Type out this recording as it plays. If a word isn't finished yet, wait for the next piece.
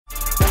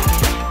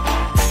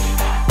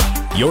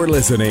You're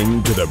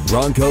listening to the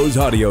Broncos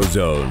Audio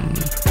Zone.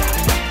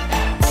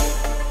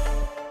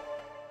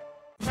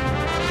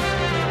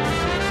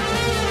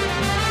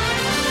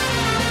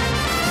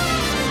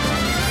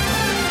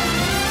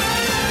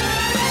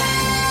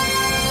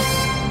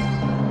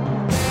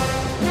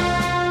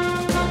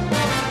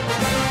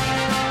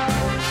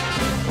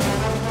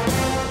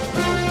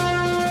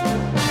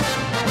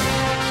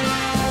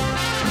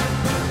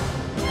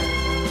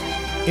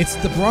 It's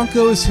the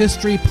Broncos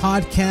History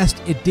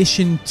Podcast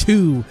Edition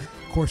 2.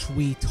 Of course,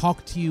 we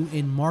talked to you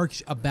in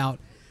March about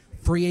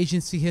free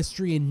agency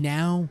history, and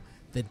now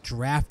the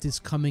draft is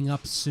coming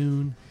up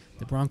soon.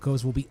 The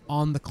Broncos will be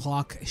on the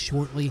clock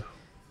shortly.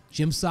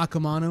 Jim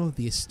Saccomano,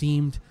 the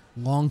esteemed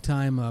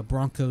longtime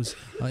Broncos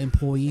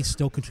employee,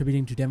 still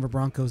contributing to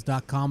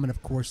DenverBroncos.com and,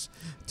 of course,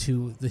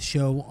 to the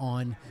show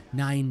on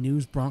 9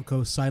 News,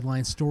 Broncos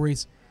Sideline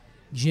Stories.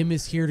 Jim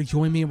is here to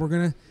join me, and we're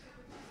going to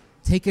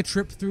take a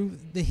trip through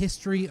the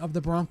history of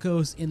the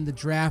Broncos in the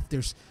draft.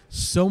 There's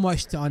so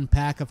much to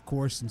unpack, of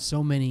course, and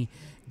so many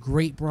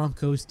great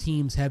Broncos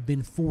teams have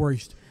been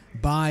forged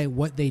by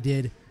what they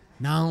did,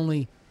 not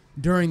only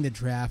during the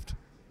draft,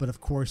 but,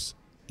 of course,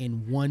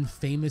 in one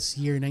famous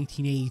year,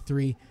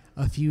 1983,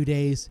 a few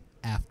days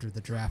after the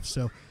draft.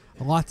 So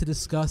a lot to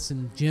discuss,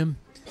 and Jim,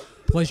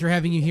 pleasure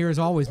having you here as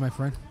always, my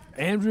friend.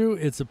 Andrew,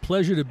 it's a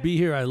pleasure to be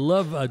here. I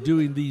love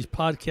doing these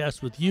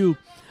podcasts with you.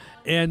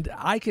 And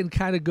I can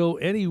kind of go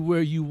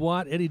anywhere you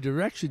want, any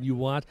direction you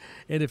want.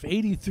 And if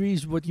 83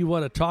 is what you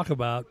want to talk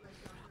about,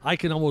 I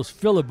can almost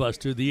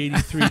filibuster the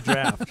 83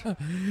 draft.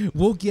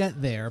 We'll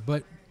get there.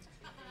 But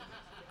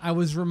I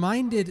was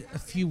reminded a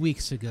few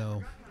weeks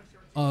ago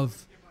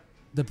of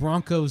the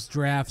Broncos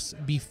drafts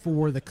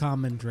before the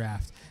common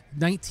draft,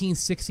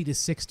 1960 to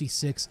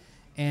 66.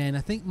 And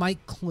I think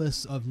Mike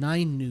Kliss of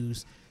 9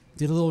 News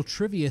did a little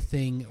trivia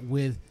thing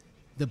with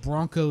the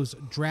Broncos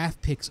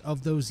draft picks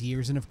of those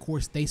years, and of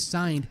course they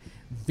signed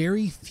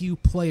very few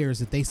players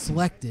that they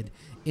selected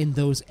in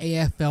those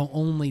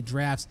AFL-only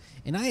drafts.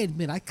 And I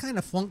admit, I kind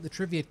of flunked the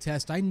trivia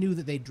test. I knew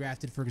that they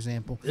drafted, for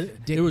example,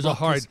 Dick it was a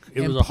hard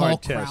Paul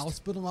test. Krause,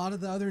 but a lot of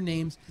the other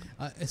names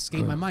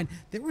escaped my mind.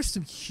 There were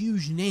some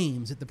huge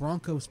names that the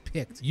Broncos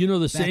picked. You know,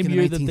 the same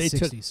year that they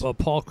 1960s. took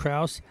Paul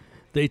Krause,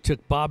 they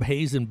took Bob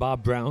Hayes and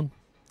Bob Brown.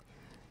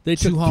 They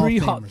took three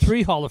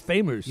Hall of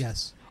Famers.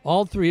 Yes.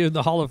 All 3 in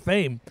the Hall of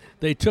Fame.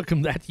 They took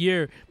them that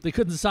year. They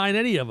couldn't sign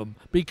any of them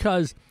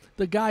because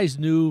the guys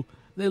knew.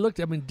 They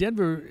looked. I mean,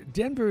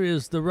 Denver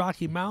is the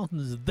Rocky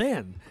Mountains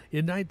then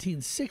in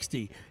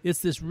 1960. It's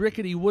this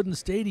rickety wooden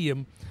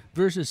stadium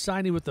versus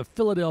signing with the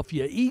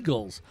Philadelphia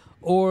Eagles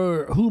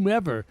or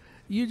whomever.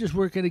 You just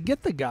weren't going to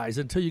get the guys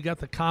until you got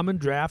the common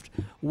draft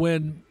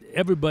when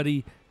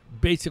everybody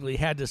basically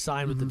had to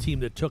sign with the team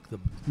that took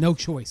them. No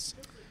choice.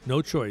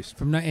 No choice.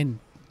 And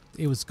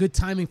it was good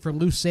timing for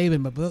Lou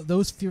Saban, but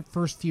those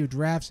first few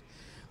drafts,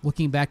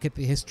 looking back at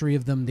the history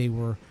of them, they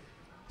were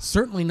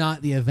certainly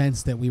not the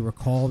events that we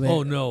recall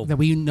that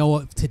we know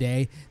of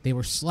today. They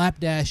were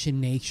slapdash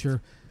in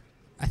nature.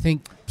 I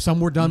think some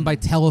were done by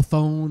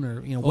telephone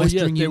or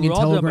Western Union Telegram. They were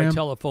all done by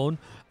telephone.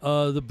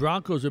 The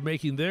Broncos are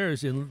making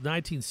theirs in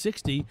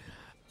 1960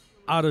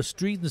 out of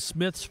Street and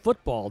Smith's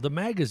Football, the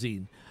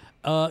magazine.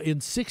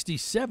 In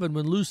 67,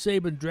 when Lou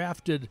Saban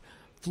drafted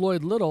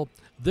Floyd Little,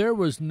 there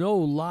was no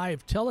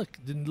live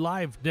telecast.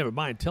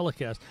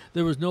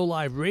 There was no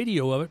live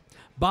radio of it.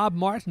 Bob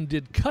Martin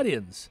did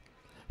cut-ins.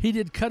 He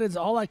did cut-ins.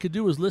 All I could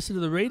do was listen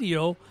to the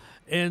radio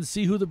and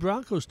see who the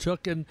Broncos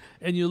took, and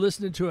you're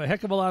listening to a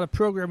heck of a lot of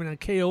programming on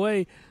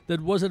KOA that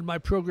wasn't my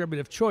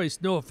programming of choice,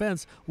 no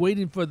offense,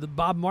 waiting for the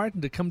Bob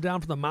Martin to come down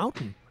from the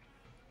mountain.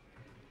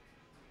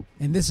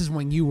 And this is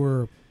when you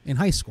were in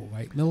high school,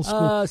 right? Middle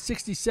school?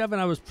 67,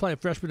 I was playing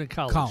freshman in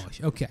college.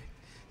 College, okay.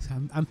 So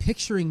I'm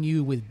picturing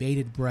you with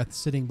bated breath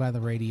sitting by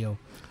the radio,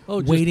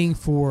 waiting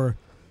for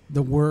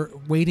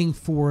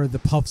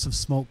the puffs of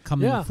smoke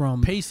coming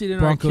from pacing in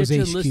Broncos our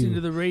kitchen, HQ. listening to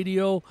the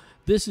radio.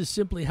 This is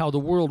simply how the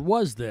world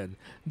was then.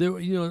 There,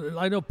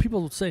 I know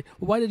people say,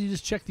 well, "Why did you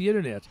just check the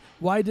internet?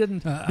 Why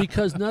didn't?"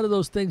 Because none of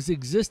those things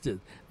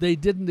existed. They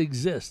didn't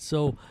exist.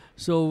 So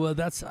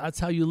that's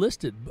how you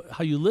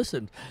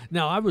listened.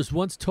 Now, I was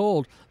once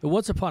told that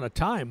once upon a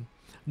time,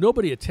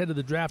 nobody attended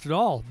the draft at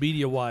all,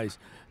 media-wise.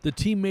 The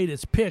team made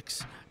its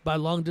picks by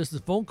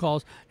long-distance phone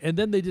calls, and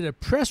then they did a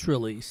press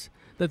release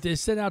that they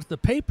sent out to the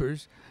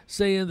papers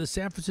saying the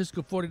San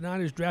Francisco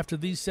 49ers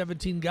drafted these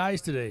 17 guys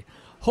today,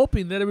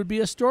 hoping that it would be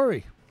a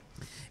story.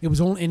 It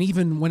was only, and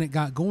even when it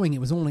got going, it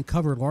was only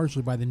covered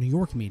largely by the New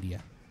York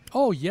media.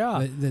 Oh,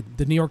 yeah.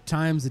 The New York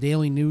Times, the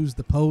Daily News,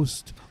 the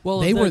Post,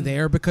 they were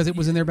there because it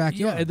was in their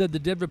backyard. Yeah, and then the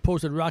Denver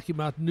Post and Rocky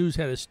Mountain News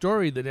had a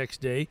story the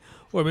next day,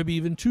 or maybe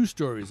even 2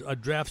 stories, a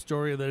draft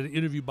story and then an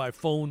interview by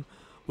phone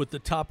with the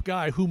top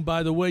guy, whom,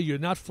 by the way, you're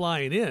not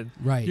flying in.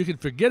 Right. You can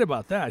forget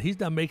about that. He's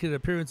not making an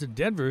appearance in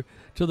Denver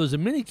till there's a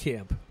mini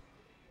camp.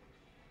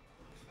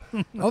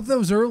 Of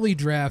those early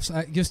drafts,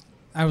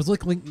 I was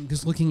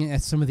looking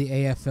at some of the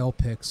AFL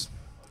picks.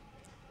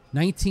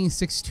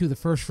 1962, the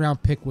first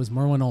round pick was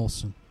Merlin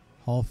Olsen,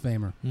 Hall of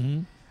Famer.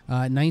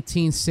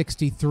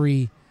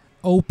 1963,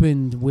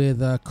 opened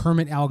with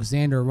Kermit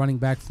Alexander, running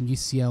back from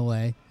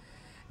UCLA.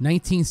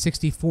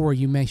 1964,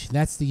 you mentioned,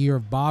 that's the year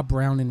of Bob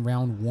Brown in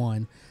round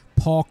 1,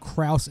 Paul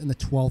Krause in the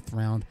 12th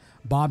round,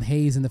 Bob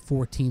Hayes in the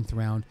 14th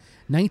round.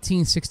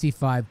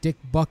 1965, Dick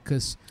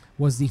Butkus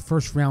was the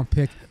first round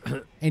pick.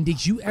 And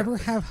did you ever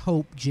have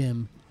hope,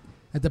 Jim,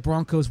 that the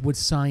Broncos would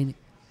sign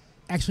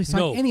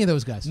any of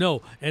those guys?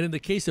 No, and in the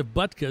case of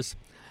Butkus,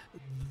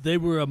 they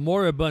were a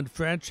moribund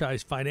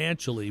franchise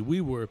financially.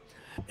 We were.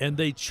 And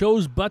they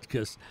chose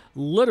Butkus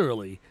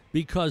literally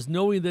because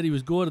knowing that he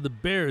was going to the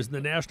Bears in the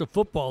National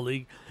Football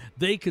League,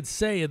 they could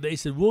say, and they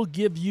said, we'll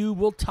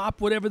top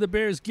whatever the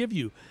Bears give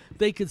you.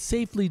 They could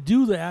safely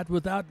do that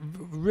without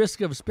risk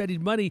of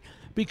spending money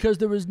because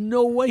there was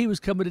no way he was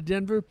coming to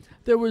Denver.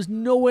 There was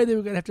no way they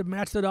were going to have to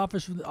match that offer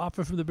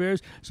from the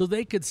Bears. So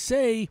they could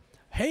say,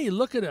 hey,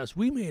 look at us.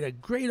 We made a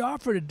great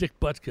offer to Dick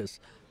Butkus.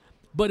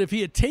 But if he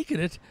had taken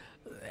it,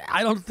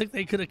 I don't think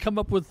they could have come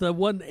up with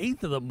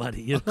 1/8 of the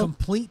money.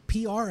 Complete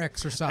PR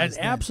exercise.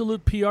 An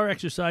absolute PR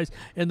exercise.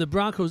 And the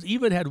Broncos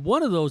even had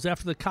one of those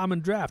after the common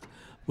draft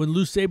when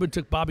Lou Saban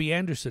took Bobby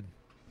Anderson.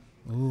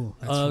 Ooh,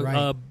 that's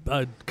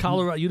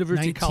right.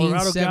 University of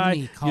Colorado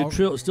guy.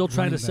 You're still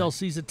trying to sell back.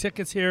 season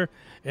tickets here.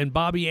 And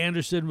Bobby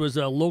Anderson was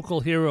a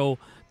local hero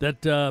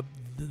that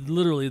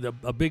literally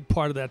a big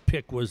part of that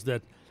pick was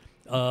that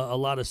a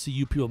lot of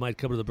CU people might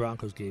come to the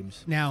Broncos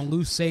games. Now,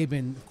 Lou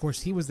Saban, of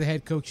course, he was the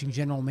head coach and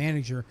general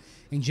manager.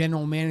 And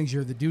general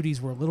manager, the duties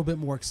were a little bit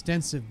more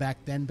extensive back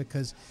then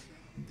because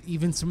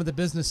even some of the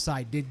business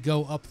side did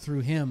go up through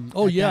him.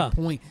 Oh, at yeah. that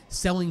point,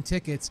 selling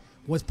tickets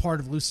was part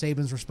of Lou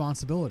Saban's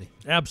responsibility.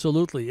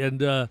 Absolutely.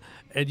 And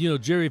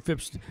Jerry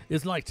Phipps,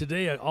 it's like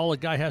today, all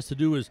I have to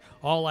do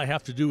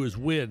is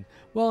win.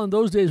 Well, in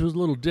those days, it was a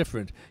little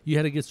different. You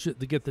had to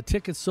get the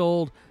tickets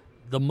sold,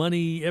 the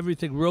money,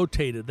 everything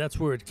rotated. That's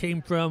where it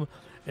came from.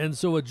 And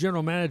so a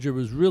general manager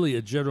was really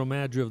a general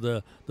manager of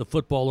the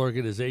football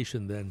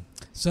organization then.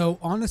 So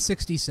on to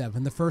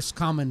 67, the first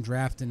common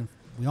draft, and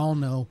we all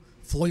know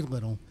Floyd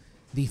Little,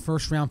 the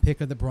first-round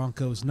pick of the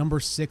Broncos, number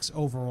 6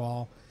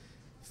 overall,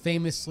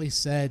 famously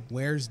said,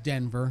 "Where's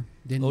Denver?"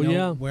 Didn't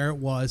know where it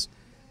was.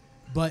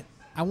 But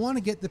I want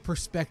to get the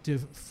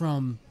perspective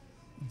from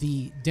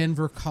the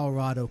Denver,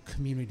 Colorado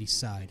community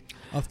side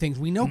of things.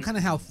 We know kind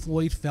of how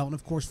Floyd felt, and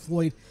of course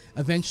Floyd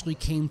eventually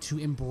came to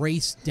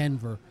embrace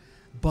Denver,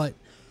 but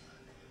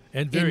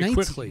very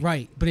quickly.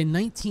 Right, but in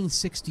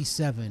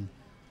 1967,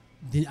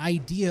 the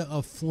idea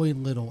of Floyd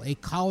Little, a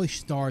college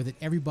star that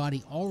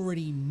everybody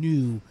already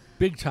knew,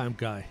 big-time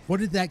guy. what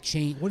did that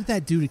change? What did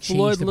that do to change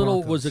Floyd the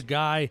Little Broncos? was a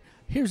guy.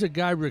 Here's a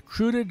guy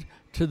recruited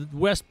to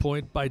West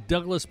Point by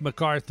Douglas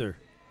MacArthur.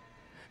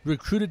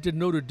 Recruited to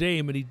Notre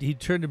Dame, and he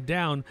turned him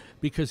down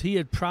because he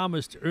had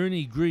promised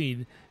Ernie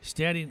Davis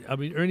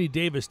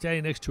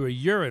standing next to a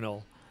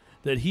urinal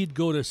that he'd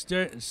go to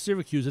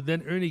Syracuse, and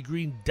then Ernie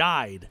Green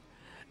died.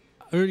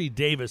 Ernie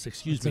Davis,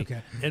 excuse me.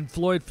 Okay. And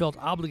Floyd felt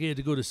obligated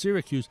to go to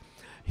Syracuse.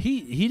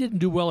 He didn't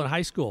do well in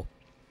high school.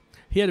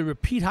 He had to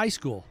repeat high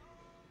school.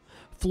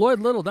 Floyd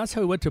Little, that's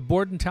how he went to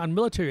Bordentown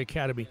Military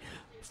Academy.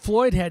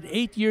 Floyd had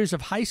 8 years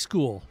of high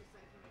school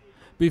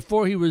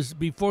before he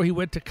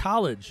went to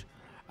college.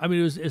 I mean,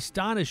 it was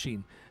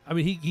astonishing. I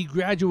mean, he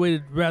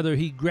graduated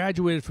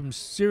from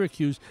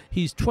Syracuse.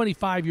 He's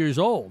 25 years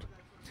old,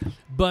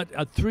 but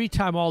a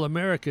 3-time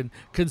All-American,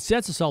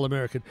 consensus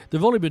All-American. There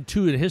have only been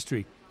 2 in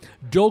history.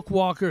 Doak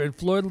Walker and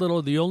Floyd Little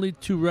are the only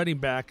 2 running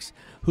backs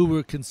who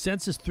were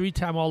consensus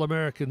 3-time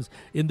All-Americans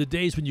in the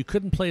days when you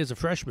couldn't play as a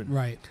freshman.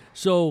 Right.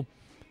 So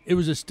it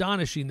was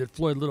astonishing that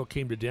Floyd Little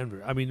came to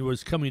Denver. I mean,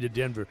 was coming to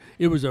Denver.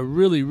 It was a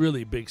really,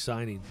 really big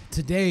signing.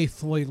 Today,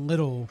 Floyd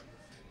Little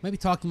might be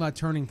talking about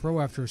turning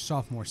pro after his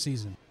sophomore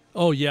season.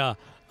 Oh, yeah.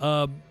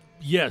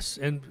 Yes,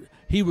 and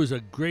he was a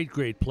great,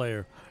 great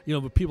player.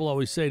 But people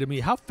always say to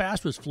me, how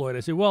fast was Floyd? I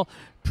say, well,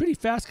 pretty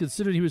fast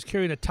considering he was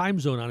carrying a time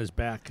zone on his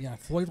back. Yeah,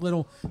 Floyd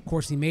Little, of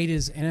course, he made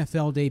his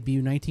NFL debut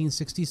in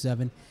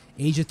 1967,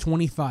 age of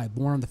 25,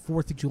 born on the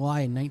 4th of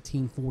July in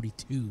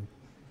 1942.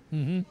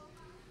 Mm-hmm.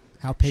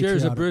 How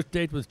patriotic. Shares a birth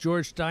date with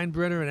George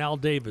Steinbrenner and Al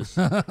Davis.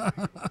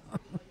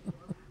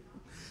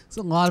 It's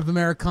a lot of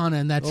Americana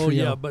in that trio. Oh,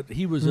 yeah, but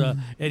he was and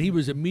he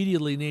was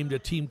immediately named a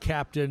team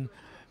captain.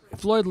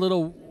 Floyd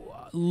Little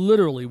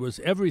literally was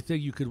everything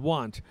you could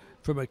want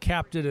from a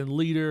captain and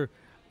leader.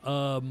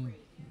 I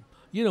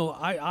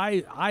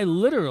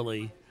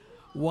literally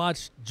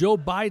watched Joe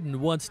Biden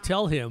once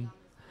tell him,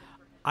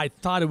 I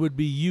thought it would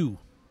be you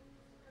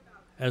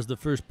as the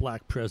first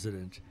black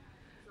president.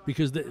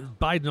 Because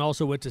Biden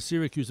also went to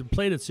Syracuse and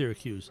played at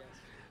Syracuse.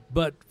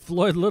 But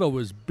Floyd Little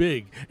was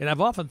big. And I've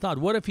often thought,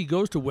 what if he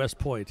goes to West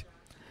Point?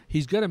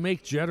 He's going to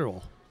make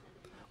general.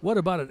 What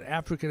about an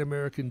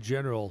African-American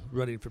general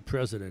running for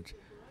president?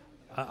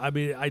 You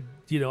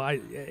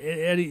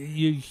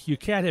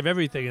can't have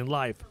everything in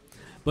life.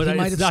 But he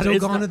might have still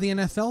gone to the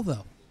NFL,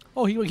 though.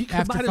 Oh, he might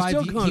have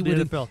still gone to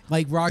the NFL.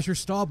 Like Roger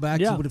Staubach,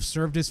 he would have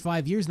served his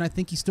 5 years, and I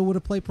think he still would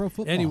have played pro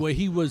football. Anyway,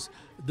 he was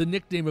the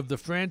nickname of the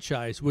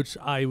franchise, which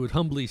I would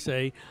humbly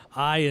say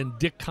I and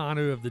Dick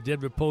Connor of the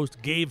Denver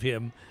Post gave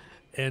him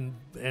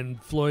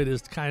and Floyd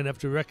is kind enough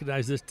to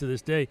recognize this to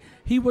this day.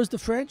 He was the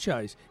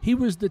franchise. He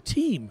was the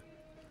team.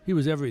 He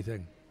was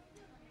everything.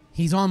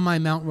 He's on my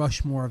Mount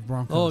Rushmore of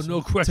Broncos. Oh,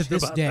 no question to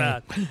this about day.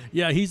 that.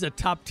 Yeah, he's a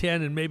top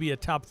 10 and maybe a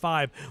top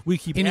 5. We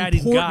keep In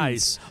adding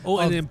importance guys. Oh,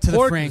 and to the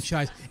importance.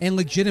 franchise and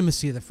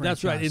legitimacy of the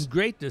franchise. That's right. In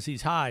greatness,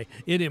 he's high.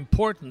 In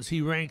importance,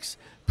 he ranks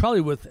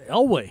probably with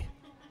Elway.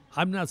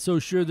 I'm not so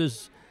sure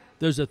there's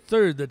a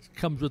third that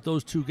comes with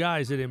those two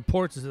guys in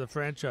importance of the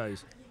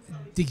franchise.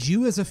 Did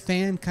you, as a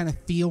fan, kind of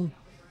feel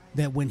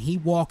that when he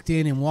walked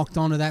in and walked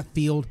onto that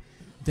field,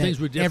 that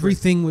Things were different.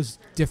 everything was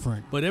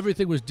different? But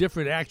everything was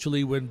different,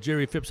 actually, when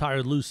Jerry Phipps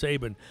hired Lou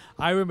Saban.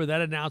 I remember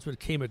that announcement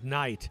came at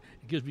night.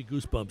 It gives me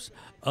goosebumps.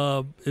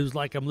 It was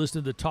like I'm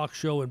listening to the talk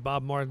show, and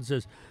Bob Martin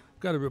says,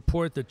 "I've got a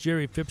report that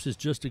Jerry Phipps has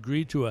just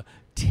agreed to a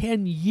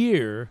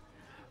 10-year,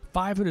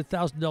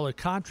 $500,000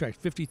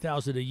 contract,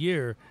 $50,000 a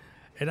year."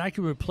 And I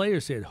can remember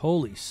players saying,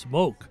 "Holy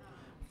smoke,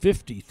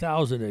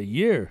 $50,000 a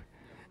year."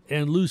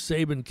 And Lou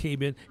Saban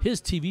came in.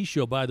 His TV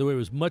show, by the way,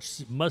 was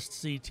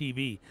must-see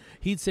TV.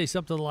 He'd say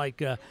something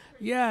like,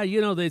 yeah,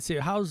 they'd say,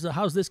 how's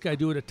this guy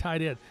doing at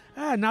tight end?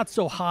 Not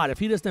so hot. If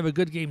he doesn't have a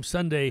good game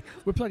Sunday,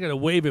 we're probably going to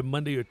waive him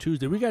Monday or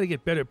Tuesday. We got to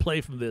get better play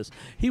from this.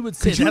 He would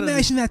say Could you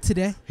imagine that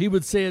today? He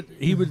would say it.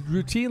 He would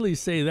routinely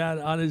say that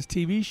on his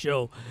TV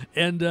show,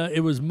 and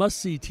it was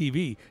must-see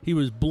TV. He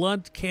was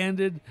blunt,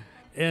 candid,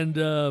 and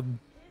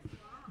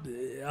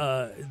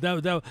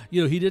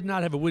he did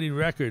not have a winning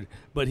record,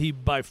 but he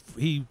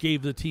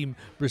gave the team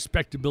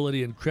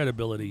respectability and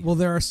credibility. Well,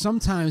 there are some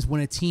times when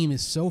a team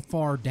is so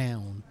far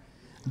down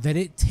that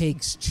it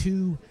takes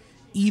 2,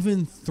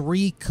 even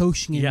 3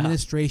 coaching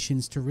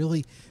administrations to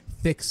really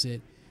fix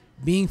it.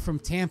 Being from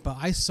Tampa,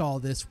 I saw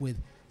this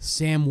with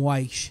Sam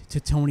Weish to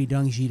Tony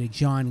Dungy to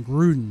John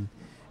Gruden,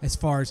 as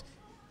far as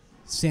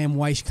Sam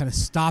Weish kind of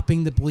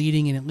stopping the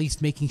bleeding and at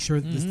least making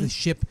sure that the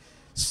ship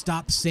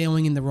stopped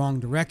sailing in the wrong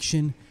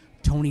direction.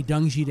 Tony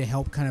Dungy to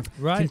help kind of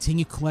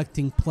continue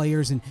collecting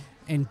players and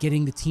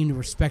getting the team to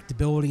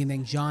respectability, and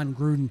then John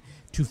Gruden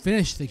to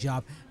finish the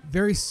job.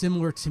 Very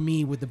similar to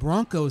me with the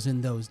Broncos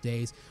in those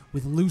days,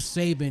 with Lou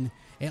Saban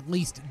at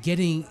least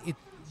getting it.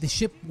 The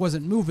ship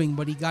wasn't moving,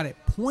 but he got it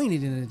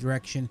pointed in a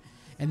direction,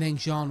 and then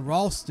John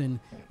Ralston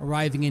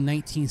arriving in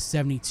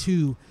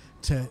 1972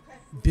 to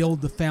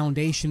build the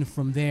foundation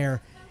from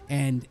there.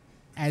 And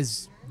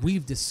as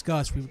we've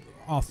discussed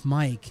off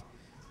mic,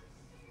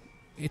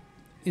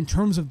 in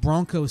terms of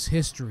Broncos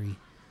history,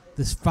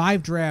 this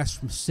 5 drafts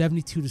from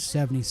 72 to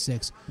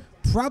 76,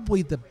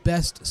 probably the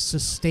best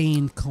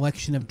sustained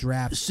collection of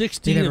drafts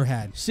they've ever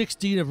had.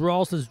 16 of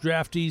Ralston's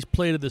draftees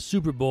played at the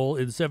Super Bowl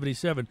in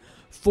 77.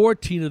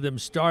 14 of them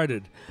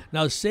started.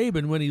 Now,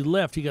 Saban, when he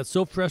left, he got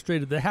so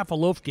frustrated the half a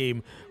loaf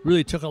game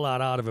really took a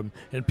lot out of him,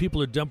 and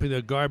people are dumping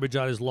their garbage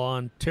on his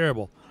lawn.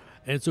 Terrible.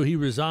 And so he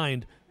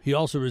resigned. He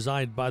also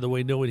resigned, by the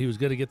way, knowing he was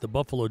going to get the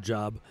Buffalo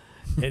job.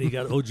 And he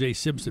got O.J.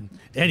 Simpson.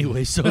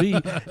 Anyway, so he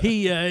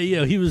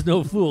was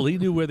no fool. He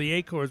knew where the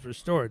acorns were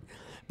stored.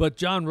 But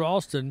John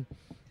Ralston,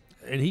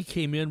 and he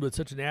came in with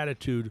such an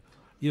attitude.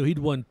 He'd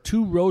won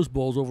 2 Rose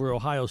Bowls over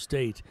Ohio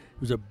State. It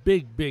was a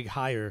big, big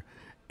hire.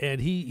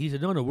 And he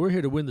said, no, we're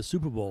here to win the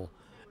Super Bowl.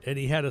 And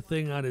he had a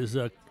thing on his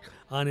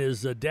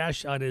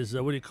dash, on his,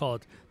 what do you call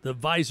it, the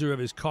visor of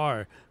his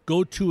car,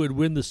 go to and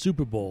win the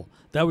Super Bowl.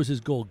 That was his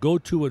goal, go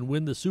to and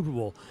win the Super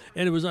Bowl.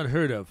 And it was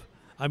unheard of.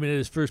 I mean, at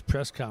his first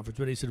press conference,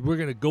 when he said, we're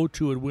going to go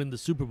to and win the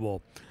Super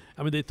Bowl.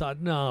 I mean, they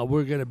thought, no,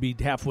 we're going to be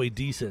halfway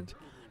decent.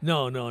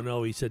 No.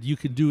 He said, you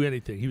can do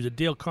anything. He was a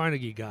Dale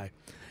Carnegie guy.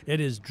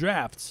 And his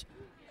drafts,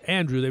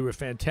 Andrew, they were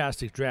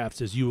fantastic drafts,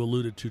 as you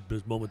alluded to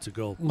moments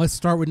ago. Let's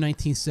start with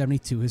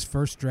 1972, his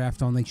first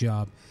draft on the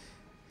job.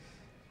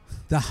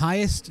 The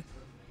highest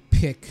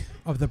pick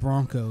of the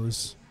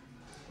Broncos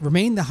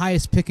remained the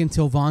highest pick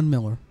until Von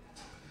Miller.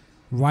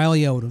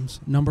 Riley Odoms,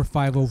 number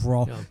 5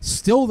 overall. Yeah.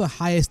 Still the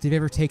highest they've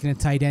ever taken a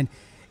tight end.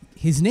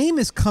 His name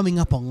is coming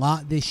up a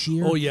lot this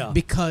year. Oh, yeah.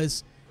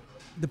 Because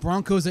the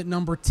Broncos at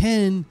number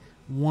 10,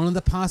 one of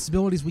the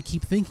possibilities we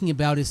keep thinking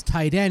about is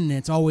tight end, and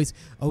it's always,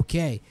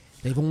 okay,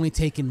 they've only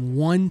taken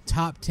 1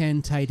 top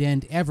 10 tight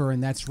end ever,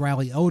 and that's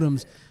Riley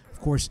Odoms. Of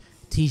course,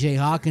 T.J.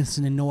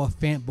 Hawkinson and Noah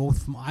Fant,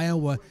 both from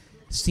Iowa,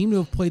 seem to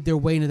have played their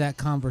way into that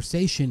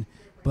conversation,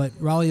 but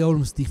Riley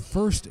Odoms, the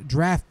first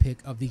draft pick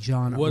of the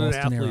John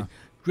Ralston era.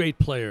 Great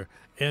player,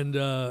 and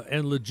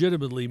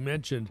legitimately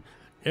mentioned.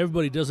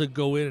 Everybody doesn't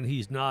go in and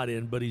he's not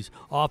in, but he's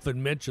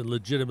often mentioned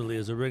legitimately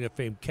as a Ring of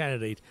Fame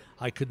candidate.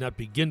 I could not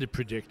begin to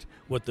predict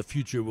what the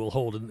future will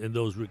hold in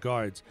those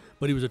regards,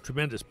 but he was a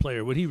tremendous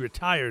player. When he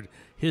retired,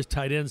 his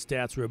tight end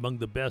stats were among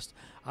the best.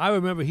 I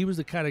remember he was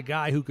the kind of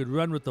guy who could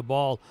run with the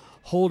ball,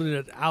 holding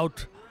it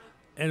out,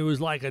 and it was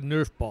like a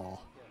Nerf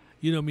ball.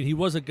 He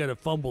wasn't going to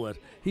fumble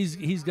it.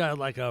 He's got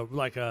like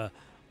a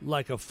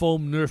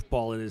foam Nerf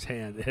ball in his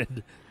hand,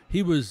 and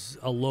he was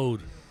a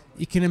load.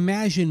 You can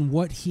imagine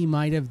what he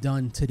might have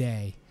done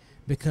today,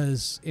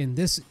 because in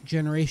this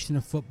generation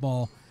of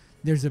football,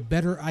 there's a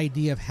better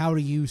idea of how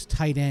to use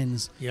tight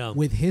ends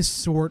with his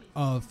sort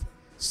of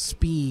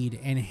speed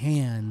and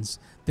hands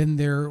than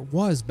there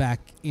was back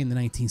in the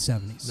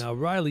 1970s. Now,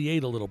 Riley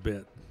ate a little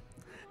bit,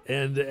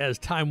 and as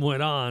time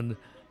went on,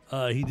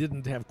 he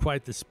didn't have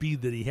quite the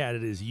speed that he had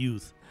in his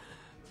youth.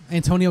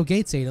 Antonio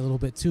Gates ate a little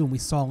bit too, and we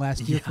saw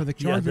last year for the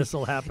Chargers. Yeah, this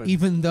will happen.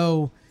 Even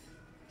though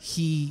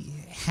he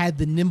had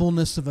the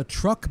nimbleness of a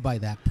truck by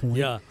that point.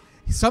 Yeah.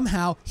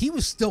 Somehow he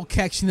was still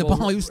catching the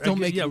ball. He was still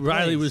making plays.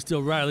 Riley was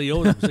still Riley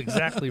Odoms.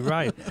 Exactly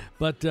right.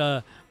 But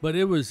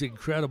it was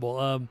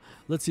incredible.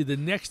 Let's see. The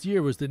next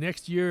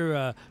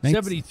year.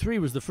 73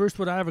 was the first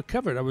one I ever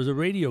covered. I was a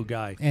radio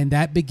guy. And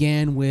that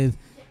began with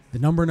the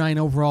number 9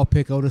 overall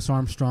pick, Otis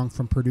Armstrong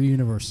from Purdue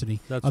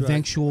University,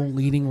 eventual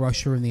leading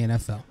rusher in the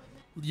NFL.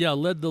 Yeah,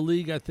 led the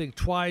league, I think,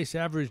 twice,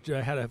 averaged,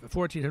 had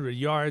 1,400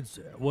 yards,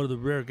 one of the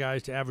rare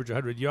guys to average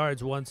 100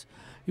 yards once.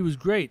 He was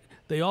great.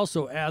 They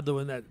also add, though,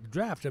 in that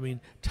draft,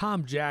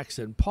 Tom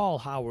Jackson, Paul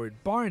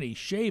Howard, Barney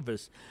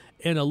Chavis,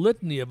 and a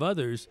litany of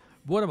others.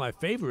 One of my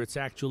favorites,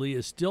 actually,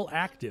 is still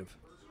active.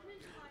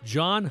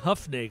 John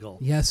Hufnagel.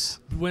 Yes.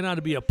 Went on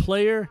to be a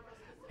player,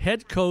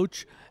 head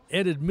coach,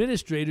 and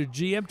administrator,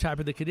 GM type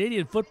of the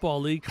Canadian Football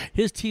League.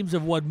 His teams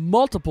have won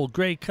multiple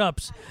Grey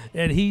Cups,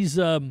 and he's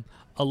a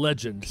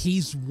legend.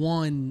 He's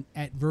won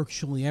at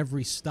virtually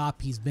every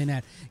stop he's been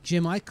at.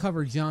 Jim, I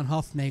covered John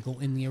Hufnagel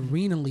in the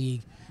Arena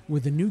League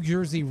with the New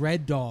Jersey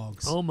Red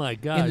Dogs. Oh, my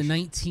gosh. In the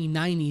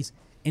 1990s,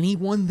 and he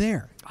won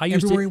there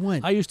everywhere he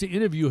went. I used to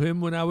interview him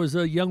when I was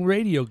a young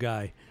radio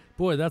guy.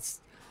 Boy,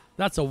 that's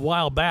a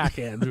while back,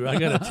 Andrew. I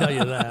got to tell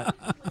you that.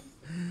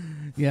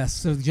 Yes,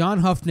 so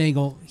John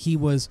Hufnagel, he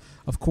was,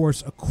 of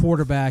course, a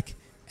quarterback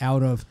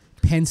out of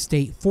Penn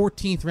State,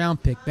 14th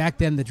round pick. Back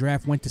then, the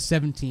draft went to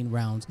 17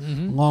 rounds, a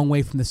long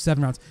way from the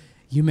 7 rounds.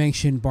 You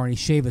mentioned Barney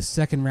Chavis,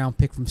 2nd round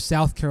pick from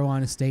South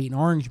Carolina State in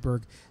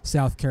Orangeburg,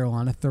 South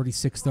Carolina,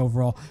 36th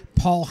overall.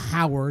 Paul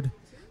Howard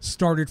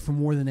started for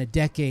more than a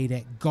decade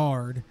at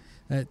guard.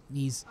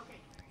 He's,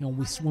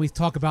 when we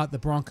talk about the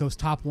Broncos'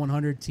 top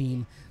 100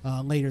 team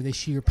later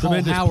this year, Paul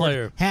Tremendous Howard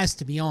player. has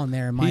to be on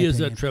there, in my opinion.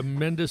 He is a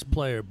tremendous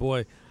player,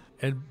 boy.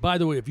 And by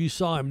the way, if you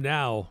saw him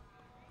now,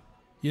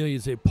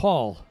 you'd say,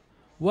 Paul,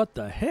 what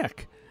the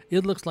heck?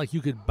 It looks like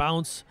you could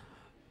bounce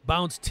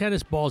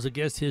tennis balls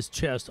against his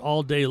chest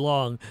all day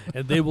long,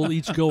 and they will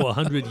each go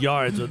 100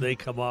 yards when they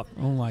come up.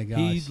 Oh, my gosh.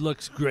 He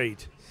looks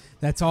great.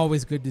 That's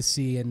always good to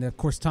see. And, of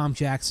course, Tom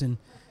Jackson,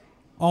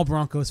 all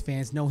Broncos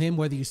fans know him,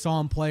 whether you saw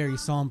him play or you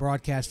saw him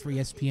broadcast for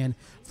ESPN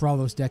for all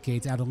those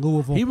decades out of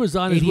Louisville. He was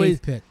on his way.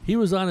 Pick. He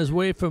was on his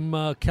way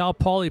from Cal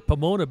Poly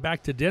Pomona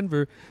back to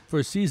Denver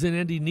for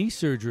season-ending knee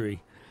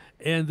surgery.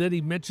 And then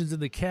he mentions in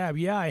the cab,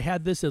 I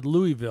had this at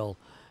Louisville.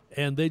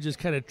 And they just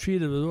kind of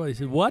treated him. He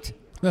said, what?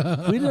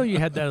 We know you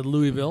had that at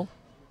Louisville.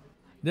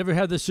 Never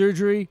had the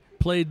surgery,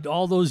 played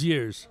all those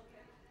years.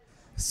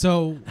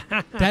 So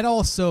that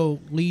also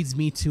leads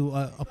me to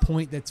a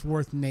point that's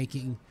worth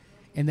making,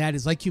 and that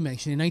is, like you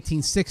mentioned, in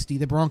 1960,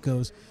 the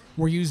Broncos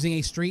were using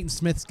a Street and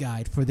Smith's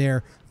guide for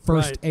their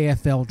first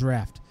AFL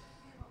draft.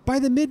 By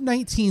the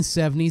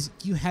mid-1970s,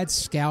 you had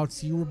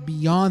scouts. You were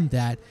beyond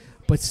that,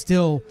 but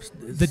still,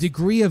 the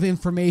degree of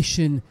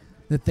information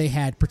that they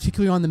had,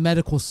 particularly on the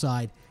medical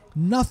side,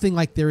 nothing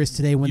like there is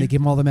today when they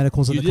give them all the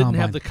medicals at the combine. You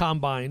didn't have the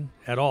combine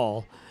at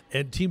all,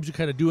 and teams are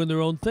kind of doing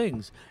their own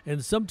things.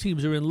 And some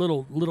teams are in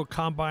little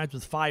combines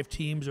with 5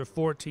 teams or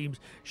 4 teams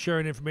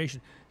sharing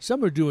information.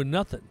 Some are doing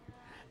nothing.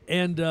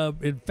 And,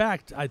 in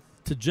fact,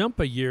 to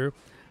jump a year,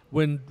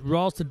 when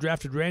Ralston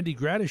drafted Randy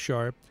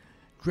Gradishar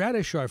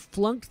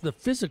flunked the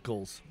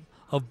physicals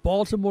of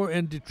Baltimore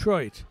and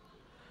Detroit.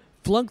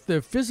 Flunked their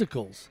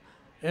physicals.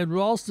 And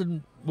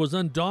Ralston was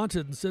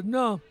undaunted and said,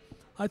 no,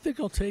 I think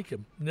I'll take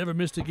him. Never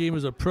missed a game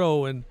as a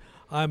pro, and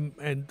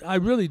I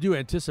really do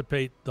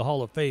anticipate the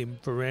Hall of Fame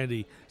for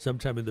Randy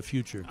sometime in the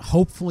future.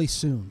 Hopefully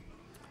soon.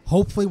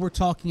 Hopefully we're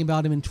talking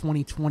about him in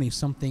 2020,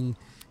 something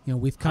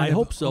we've kind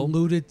of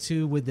alluded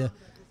to with the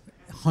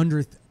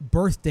 100th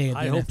birthday of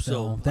the NFL. I hope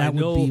so. That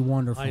would be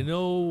wonderful. I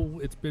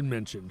know it's been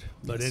mentioned,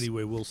 but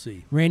anyway, we'll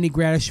see. Randy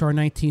Gradishar,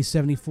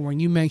 1974,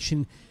 and you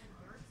mentioned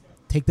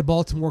take the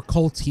Baltimore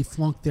Colts. He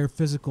flunked their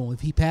physical.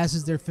 If he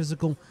passes their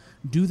physical,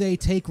 do they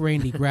take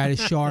Randy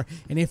Gradishar?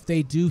 And if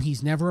they do,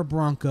 he's never a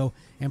Bronco.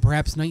 And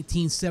perhaps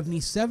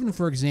 1977,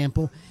 for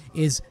example,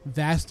 is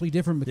vastly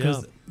different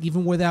because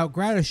even without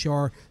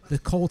Gradishar, the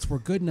Colts were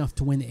good enough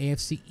to win the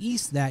AFC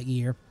East that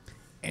year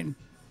and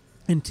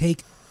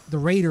take the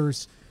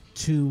Raiders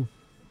to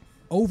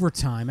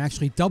overtime,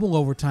 actually double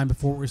overtime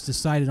before it was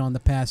decided on the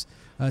pass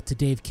to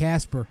Dave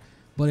Casper.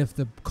 But if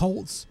the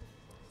Colts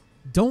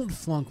don't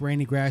flunk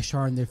Randy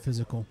Gradishar in their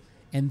physical,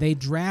 and they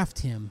draft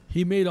him.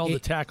 He made all the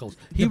tackles.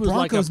 He the was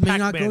Broncos like a may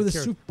not go to the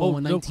Super Bowl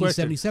in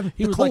 1977.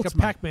 He was like a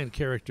Pac-Man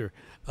character.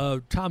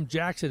 Tom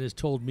Jackson has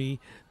told me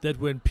that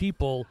when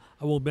people,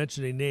 I won't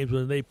mention any names,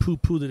 when they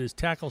poo-poo that his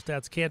tackle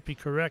stats can't be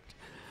correct,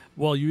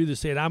 well, you either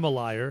say I'm a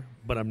liar,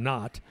 but I'm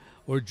not,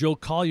 or Joe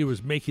Collier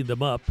was making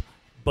them up,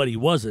 but he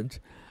wasn't.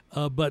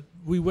 But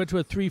we went to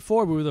a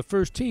 3-4. We were the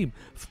first team.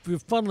 We were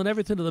funneling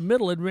everything to the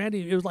middle, and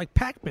Randy, it was like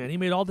Pac-Man. He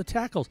made all the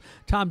tackles.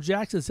 Tom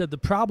Jackson said the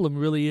problem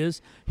really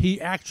is he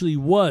actually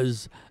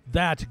was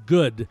that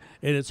good,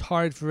 and it's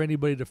hard for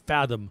anybody to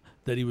fathom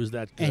that he was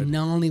that good. And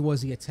not only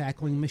was he a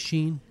tackling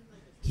machine,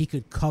 he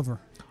could cover.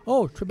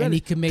 Oh, tremendous. And he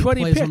could make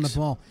 20 plays picks on the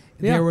ball.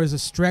 Yeah. There was a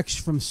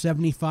stretch from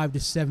 75 to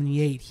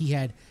 78. He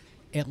had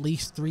at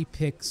least 3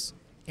 picks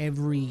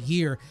every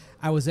year.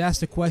 I was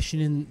asked a question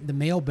in the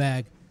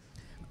mailbag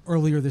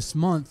earlier this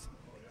month.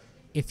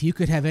 If you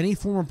could have any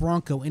former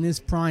Bronco in his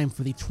prime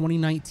for the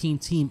 2019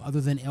 team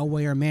other than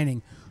Elway or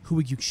Manning, who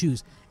would you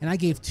choose? And I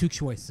gave 2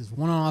 choices,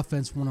 one on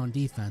offense, one on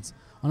defense.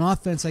 On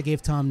offense, I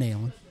gave Tom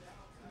Nalen.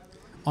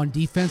 On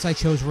defense, I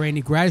chose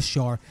Randy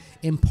Gradishar,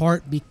 in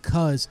part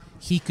because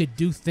he could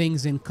do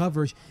things in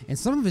coverage. And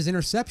some of his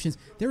interceptions,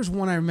 there's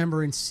one I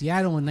remember in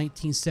Seattle in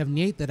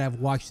 1978 that I've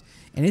watched,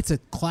 and it's a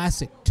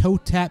classic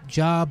toe-tap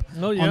job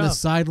on the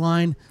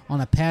sideline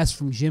on a pass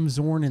from Jim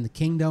Zorn in the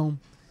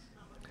Kingdom.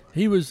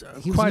 He was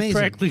quite amazing.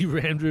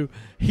 frankly, Andrew,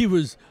 he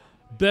was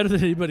better than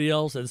anybody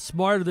else and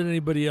smarter than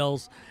anybody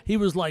else. He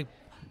was like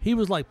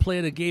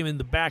playing a game in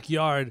the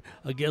backyard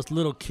against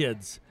little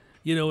kids.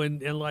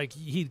 And like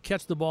he'd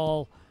catch the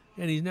ball,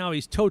 and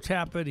he's toe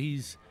tapping.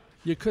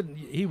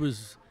 He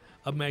was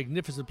a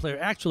magnificent player.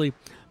 Actually,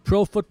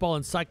 Pro Football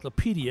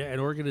Encyclopedia,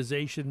 an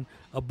organization,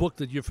 a book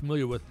that you're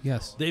familiar with.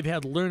 Yes. They've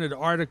had learned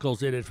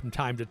articles in it from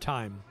time to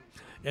time.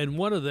 And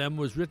one of them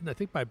was written, I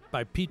think,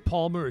 by Pete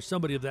Palmer or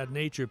somebody of that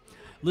nature,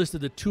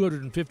 listed the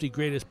 250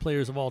 greatest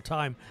players of all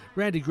time.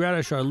 Randy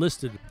Gradishar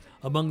listed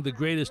among the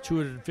greatest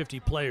 250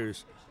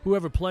 players who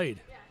ever played.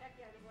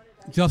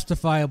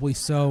 Justifiably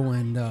so,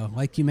 and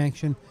like you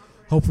mentioned,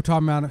 hope we're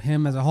talking about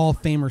him as a Hall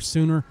of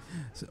Famer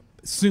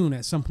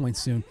at some point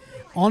soon.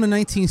 On to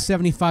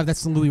 1975,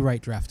 that's the Louis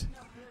Wright draft.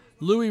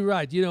 Louis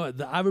Wright,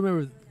 I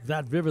remember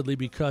that vividly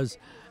because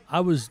I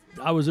was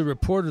a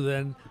reporter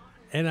then,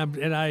 and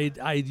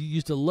I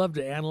used to love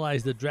to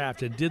analyze the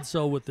draft and did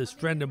so with this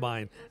friend of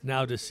mine,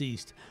 now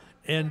deceased,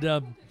 and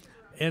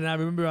I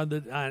remember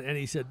and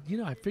he said,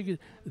 I figured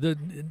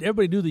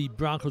everybody knew the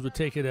Broncos would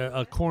take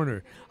a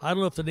corner. I don't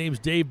know if the names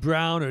Dave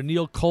Brown or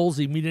Neil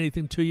Colsey mean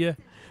anything to you,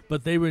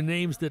 but they were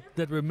names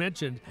that were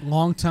mentioned.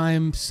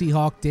 Longtime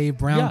Seahawk Dave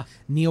Brown, Yeah.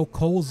 Neil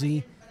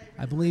Colsey.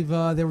 I believe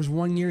there was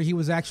one year he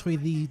was actually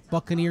the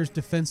Buccaneers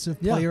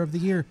Defensive Player of the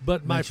Year.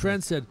 But my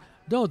friend said,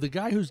 no, the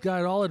guy who's got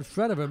it all in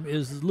front of him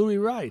is Louis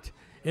Wright.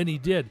 And he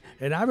did.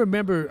 And I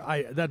remember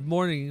that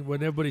morning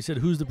when everybody said,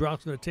 who's the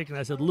Broncos going to take? And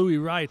I said, Louis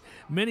Wright.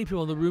 Many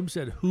people in the room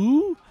said,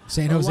 who?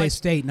 San Jose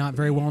State, not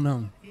very well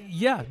known.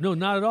 Yeah, no,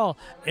 not at all.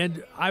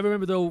 And I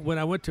remember, though, when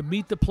I went to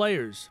meet the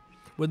players,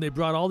 when they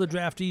brought all the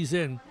draftees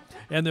in,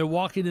 and they're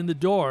walking in the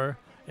door,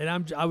 and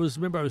I was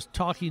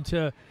talking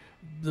to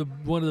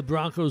one of the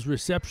Broncos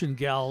reception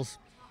gals,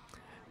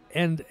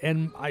 and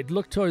I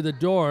looked toward the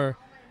door,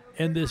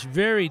 and this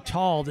very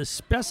tall, this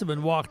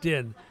specimen walked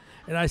in,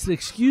 and I said,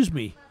 excuse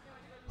me,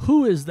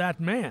 who is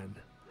that man?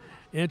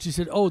 And she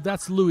said, oh,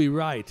 that's Louis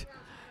Wright.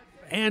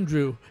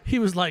 Andrew, he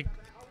was like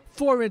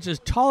 4 inches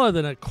taller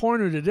than a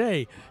corner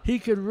today. He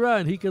could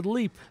run, he could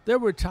leap. There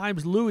were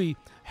times Louis,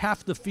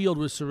 half the field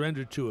was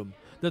surrendered to him,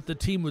 that the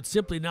team would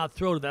simply not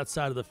throw to that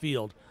side of the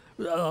field.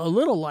 A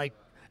little like,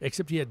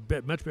 except he had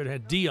much better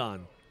had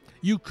Dion.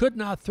 You could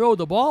not throw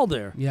the ball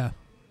there. Yeah.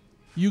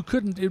 You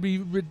couldn't. It'd be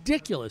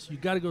ridiculous. You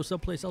got to go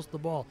someplace else with the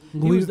ball. He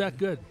was that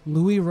good.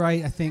 Louis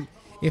Wright, I think,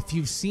 if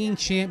you've seen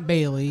Champ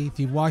Bailey, if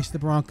you've watched the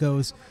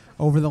Broncos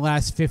over the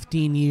last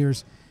 15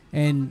 years,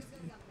 and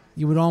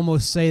you would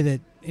almost say that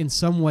in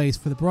some ways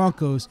for the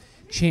Broncos,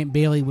 Champ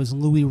Bailey was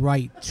Louis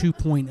Wright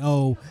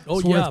 2.0.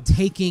 Of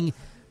taking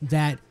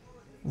that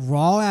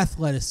raw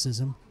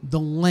athleticism, the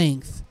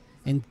length,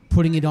 and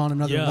putting it on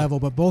another level.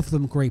 But both of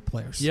them great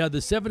players. Yeah,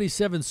 the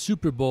 77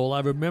 Super Bowl,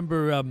 I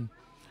remember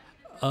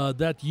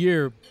that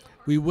year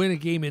we win a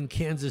game in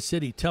Kansas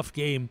City, tough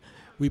game.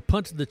 We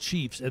punted the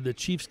Chiefs, and the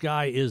Chiefs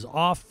guy is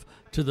off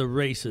to the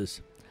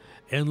races.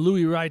 And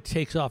Louis Wright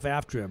takes off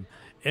after him.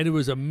 And it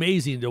was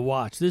amazing to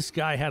watch. This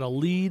guy had a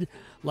lead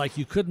like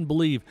you couldn't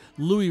believe.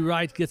 Louis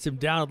Wright gets him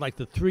down at like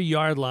the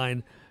 3-yard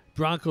line.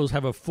 Broncos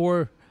have a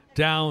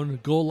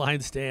 4-down goal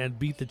line stand,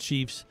 beat the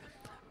Chiefs.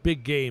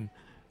 Big game.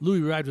 Louis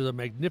Wright was a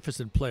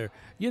magnificent player.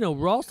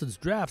 Ralston's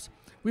drafts,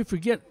 we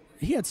forget,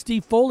 he had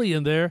Steve Foley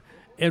in there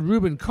and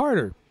Reuben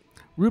Carter.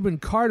 Reuben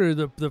Carter,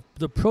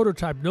 the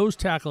prototype nose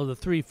tackle of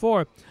the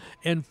 3-4,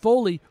 and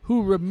Foley,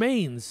 who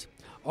remains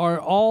our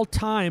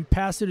all-time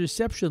pass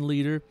interception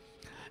leader,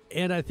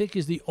 and I think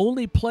is the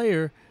only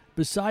player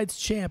besides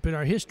Champ in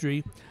our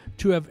history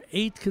to have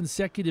 8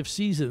 consecutive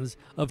seasons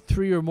of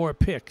 3 or more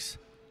picks.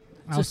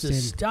 Just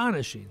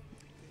astonishing.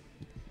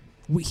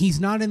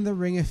 He's not in the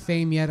Ring of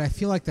Fame yet. I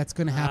feel like that's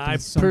going to happen I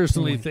at some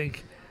personally point.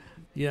 think,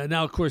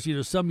 now, of course,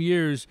 some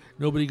years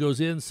nobody goes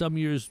in. Some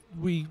years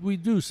we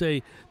do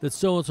say that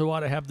so-and-so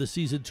ought to have the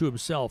season to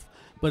himself.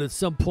 But at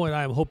some point,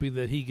 I am hoping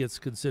that he gets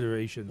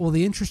consideration. Well,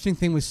 the interesting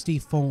thing with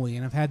Steve Foley,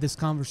 and I've had this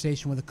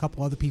conversation with a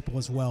couple other people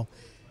as well,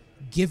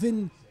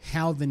 given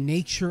how the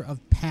nature of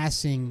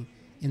passing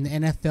in the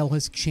NFL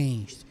has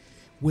changed,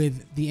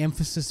 with the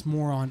emphasis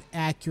more on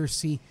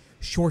accuracy,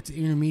 short to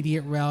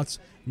intermediate routes,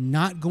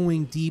 not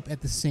going deep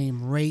at the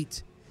same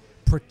rate,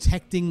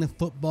 protecting the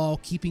football,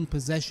 keeping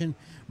possession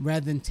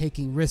rather than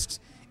taking risks.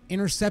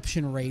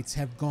 Interception rates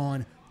have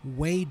gone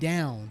way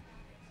down.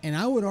 And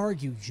I would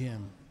argue,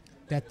 Jim,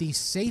 that the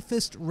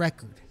safest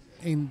record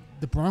in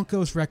the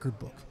Broncos record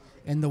book,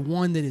 and the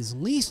one that is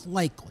least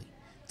likely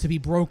to be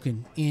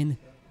broken in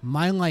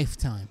my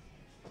lifetime,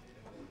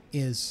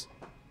 is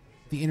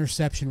the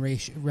interception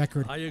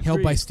record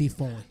held by Steve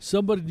Foley.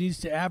 Somebody needs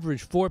to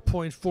average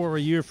 4.4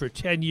 a year for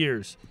 10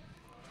 years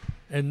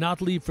and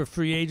not leave for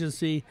free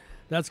agency.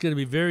 That's going to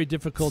be very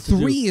difficult to do.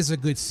 3 is a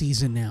good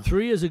season now.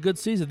 3 is a good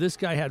season. This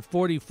guy had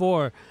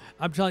 44.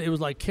 I'm telling you, it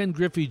was like Ken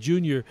Griffey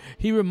Jr.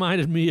 He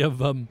reminded me of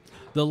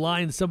the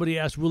line somebody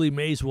asked Willie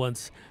Mays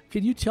once.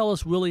 Can you tell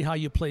us, Willie, how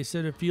you play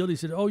center field? He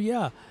said, oh,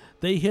 yeah,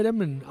 they hit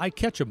him and I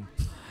catch him.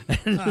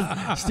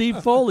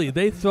 Steve Foley,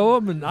 they throw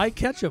him and I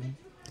catch him.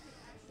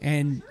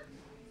 And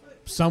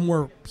some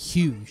were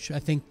huge. I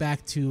think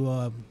back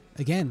to,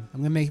 again,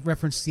 I'm going to make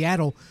reference to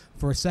Seattle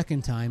for a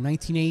second time.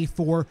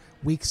 1984,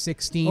 Week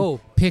 16,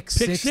 pick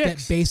six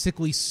that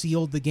basically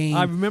sealed the game.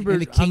 I remember in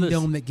the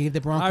kingdom that gave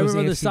the Broncos. I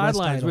remember the AFC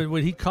sidelines West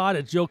when he caught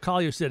it. Joe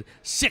Collier said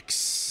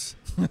 6,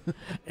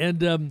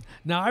 and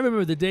now I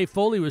remember the day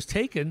Foley was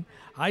taken.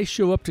 I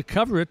show up to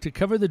cover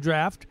the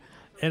draft.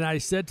 And I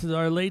said to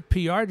our late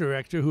PR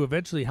director, who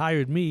eventually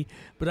hired me,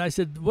 but I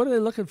said, what are they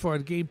looking for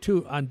on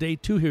day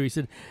 2 here? He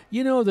said,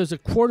 there's a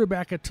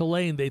quarterback at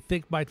Tulane they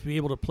think might be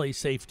able to play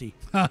safety.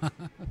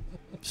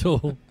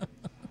 So,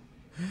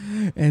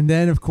 and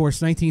then, of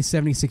course,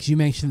 1976, you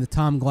mentioned the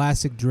Tom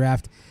Glassick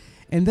draft.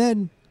 And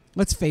then,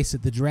 let's face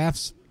it, the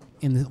drafts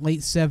in the late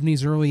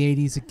 70s, early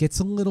 80s, it gets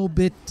a little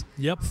bit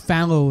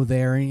fallow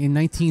there. In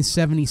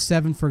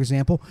 1977, for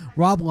example,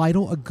 Rob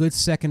Lytle, a good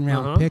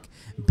second-round pick.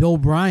 Bill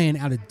Bryan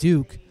out of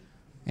Duke,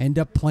 end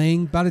up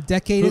playing about a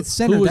decade at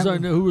center. Who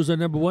was our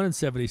number 1 in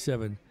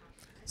 77?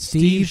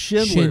 Steve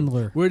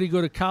Schindler. Where did he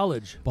go to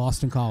college?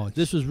 Boston College.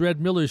 This was Red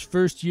Miller's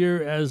first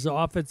year as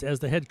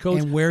the head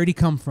coach. And where did he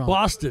come from?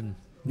 Boston.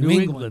 New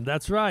England.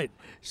 That's right.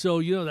 So,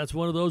 that's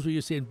one of those where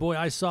you're saying, boy,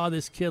 I saw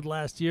this kid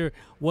last year.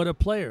 What a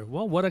player.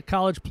 Well, what a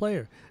college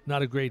player.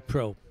 Not a great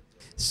pro.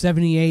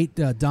 78,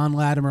 Don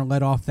Latimer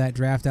led off that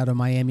draft out of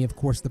Miami. Of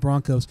course, the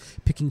Broncos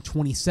picking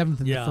 27th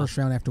in the first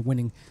round after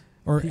winning.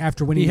 He had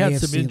some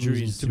AFC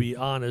injuries, to be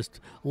honest.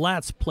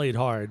 Latz played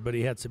hard, but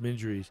he had some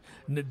injuries.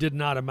 And it did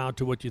not amount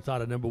to what you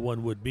thought a number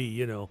 1 would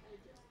be, In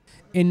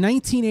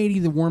 1980,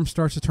 the worm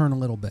starts to turn a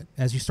little bit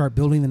as you start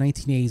building the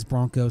 1980s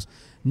Broncos.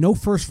 No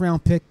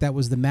first-round pick. That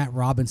was the Matt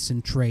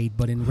Robinson trade.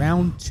 But in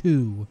round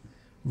 2,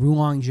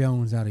 Rulon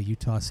Jones out of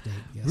Utah State.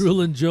 Yes.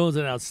 Rulon Jones,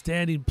 an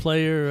outstanding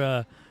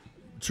player,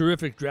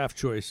 terrific draft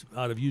choice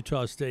out of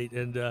Utah State.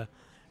 And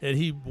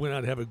he went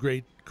on to have a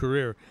great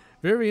career.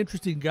 Very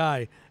interesting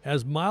guy,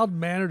 as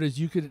mild-mannered as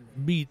you could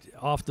meet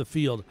off the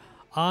field.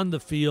 On the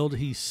field,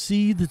 he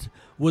seethed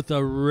with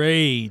a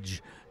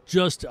rage,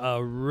 just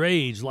a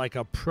rage, like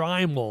a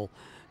primal,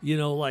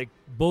 like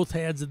both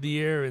hands in the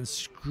air and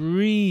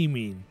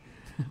screaming.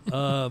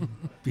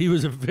 He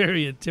was a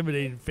very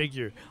intimidating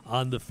figure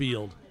on the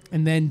field.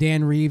 And then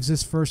Dan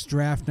Reeves' first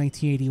draft,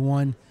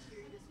 1981.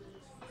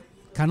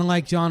 Kind of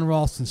like John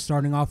Ralston,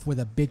 starting off with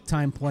a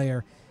big-time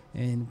player.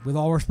 And with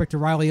all respect to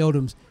Riley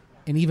Odoms,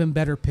 an even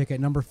better pick at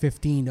number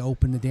 15 to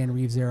open the Dan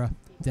Reeves era,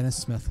 Dennis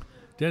Smith.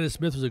 Dennis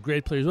Smith was a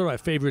great player. He's one of my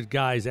favorite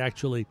guys,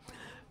 actually.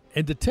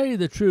 And to tell you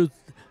the truth,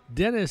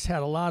 Dennis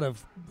had a lot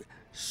of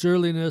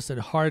surliness and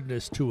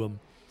hardness to him.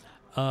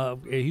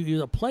 He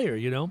was a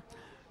player,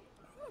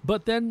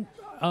 But then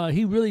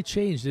he really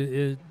changed.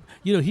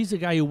 He's a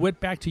guy who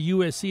went back to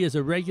USC as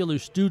a regular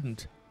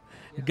student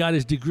and got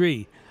his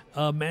degree.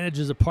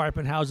 Manages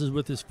apartment houses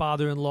with his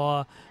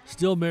father-in-law,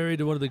 still married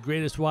to one of the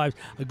greatest wives.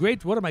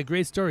 One of my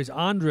great stories,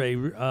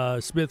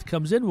 Andre Smith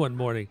comes in one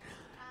morning.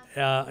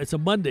 It's a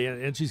Monday,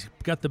 and she's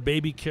got the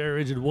baby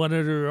carriage and one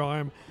under her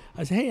arm.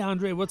 I said, hey,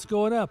 Andre, what's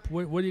going up?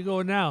 Where are you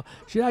going now?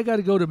 She said, I got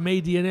to go to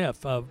May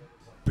DNF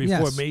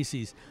before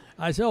Macy's.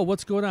 I said, oh,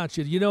 what's going on?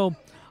 She said,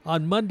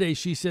 on Monday,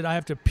 she said, I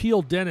have to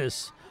peel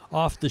Dennis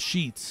off the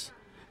sheets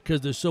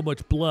because there's so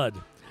much blood.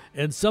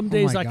 And some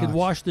days I can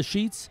wash the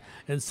sheets,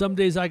 and some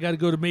days I got to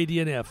go to May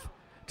DNF.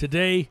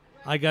 Today,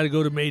 I got to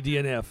go to May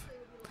DNF.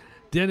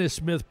 Dennis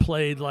Smith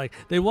played like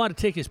they wanted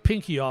to take his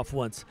pinky off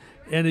once,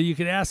 and you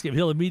can ask him,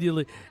 he'll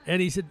immediately. And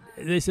they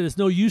said it's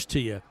no use to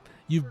you.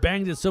 You've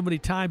banged it so many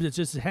times, it's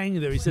just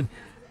hanging there. He said,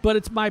 but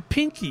it's my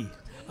pinky.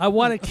 I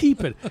want to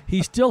keep it.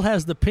 He still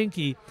has the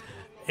pinky,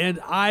 and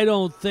I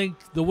don't think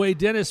the way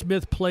Dennis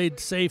Smith played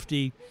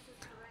safety,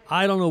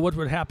 I don't know what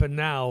would happen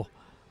now,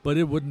 but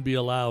it wouldn't be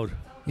allowed.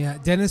 Yeah,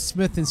 Dennis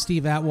Smith and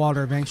Steve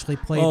Atwater eventually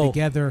played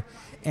together.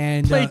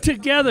 And played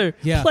together.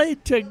 Yeah.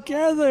 Played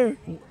together.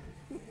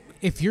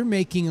 If you're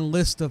making a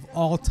list of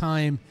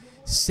all-time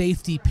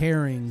safety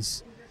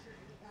pairings,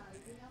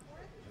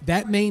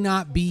 that may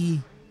not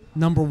be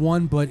number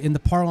one, but in the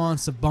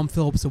parlance of Bum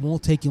Phillips, it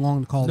won't take you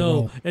long to call the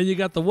roll. And you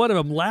got the one of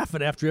them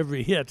laughing after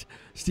every hit,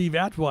 Steve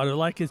Atwater,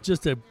 like it's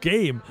just a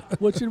game,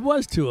 which it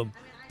was to him.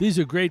 These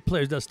are great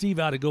players. Now, Steve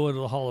ought to go into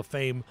the Hall of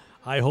Fame,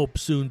 I hope,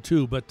 soon,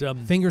 too. But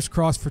fingers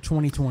crossed for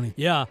 2020.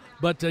 Yeah,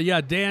 but,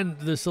 Dan,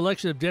 the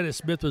selection of Dennis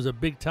Smith was a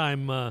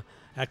big-time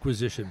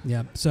acquisition.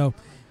 Yeah, so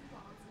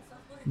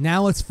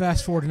now let's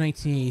fast forward to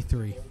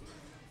 1983.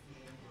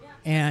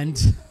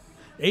 And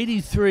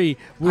 83.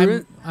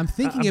 I'm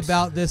thinking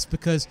about this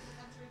because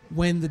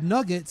when the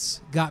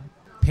Nuggets got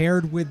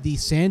paired with the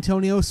San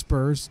Antonio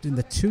Spurs in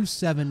the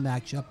 2-7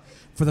 matchup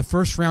for the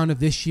first round of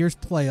this year's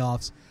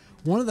playoffs,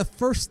 one of the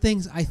first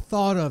things I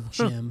thought of,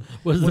 Jim,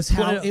 was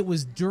how it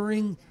was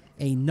during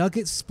a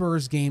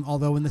Nuggets-Spurs game,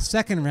 although in the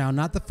second round,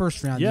 not the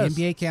first round. Yes.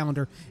 The NBA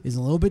calendar is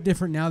a little bit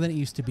different now than it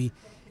used to be.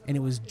 And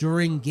it was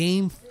during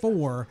Game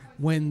 4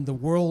 when the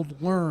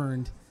world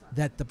learned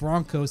that the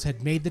Broncos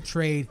had made the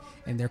trade,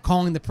 and they're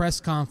calling the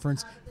press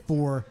conference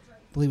for,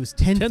 I believe it was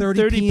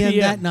 10:30 p.m.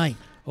 that night.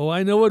 Oh,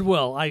 I know it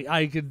well.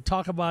 I can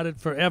talk about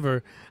it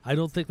forever. I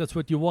don't think that's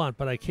what you want,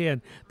 but I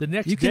can. The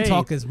next day, you can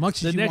talk as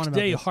much as you want about the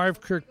next day, this. Harv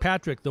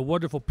Kirkpatrick, the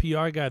wonderful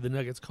PR guy of the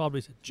Nuggets, called me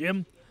and said,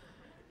 Jim,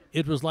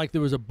 it was like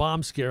there was a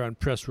bomb scare on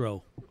press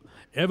row.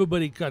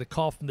 Everybody got a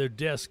call from their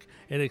desk,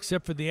 and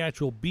except for the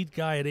actual beat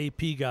guy and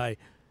AP guy,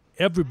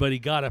 everybody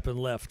got up and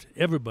left.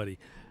 Everybody.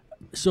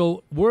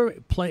 So we're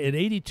playing in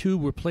 '82.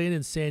 We're playing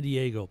in San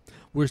Diego.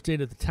 We're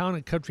staying at the Town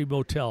and Country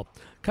Motel,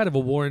 kind of a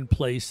Warren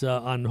place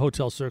on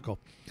Hotel Circle.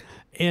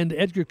 And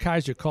Edgar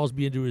Kaiser calls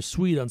me into his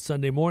suite on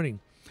Sunday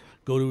morning.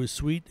 Go to his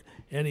suite,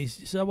 and he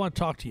said, "I want to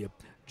talk to you,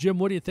 Jim.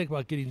 What do you think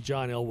about getting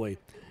John Elway?"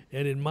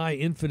 And in my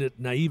infinite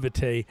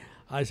naivete,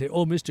 I say,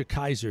 "Oh, Mr.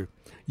 Kaiser,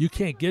 you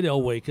can't get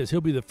Elway because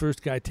he'll be the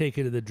first guy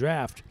taken in the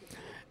draft."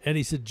 And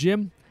he said,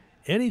 "Jim,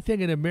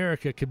 anything in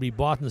America can be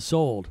bought and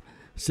sold,"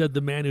 said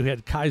the man who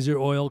had Kaiser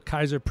Oil,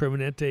 Kaiser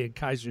Permanente, and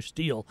Kaiser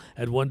Steel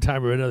at one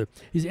time or another.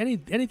 He said,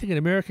 anything in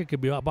America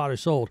can be bought or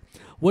sold.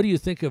 What do you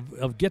think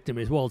of getting him?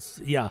 He said,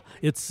 well,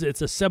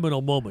 it's a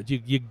seminal moment.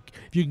 If you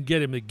can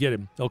get him, then get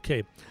him.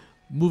 Okay,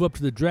 move up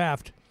to the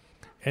draft.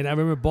 And I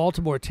remember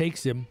Baltimore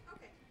takes him,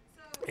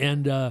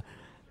 and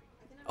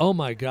oh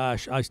my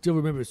gosh, I still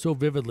remember it so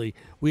vividly.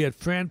 We had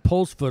Fran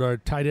Polsford, our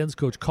tight ends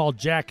coach, called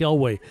Jack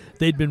Elway.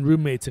 They'd been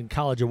roommates in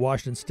college at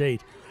Washington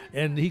State.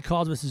 And he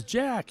calls me and says,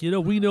 Jack,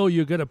 we know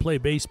you're going to play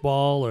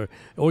baseball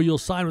or you'll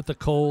sign with the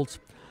Colts.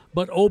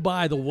 But, oh,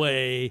 by the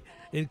way,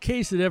 in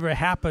case it ever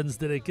happens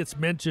that it gets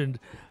mentioned,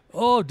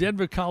 oh,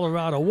 Denver,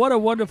 Colorado, what a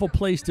wonderful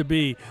place to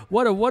be.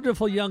 What a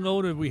wonderful young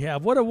owner we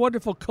have. What a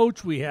wonderful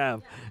coach we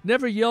have.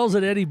 Never yells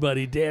at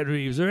anybody, Dan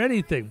Reeves, or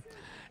anything.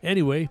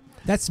 Anyway.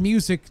 That's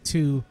music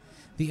to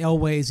the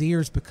Elway's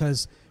ears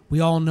because we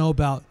all know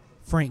about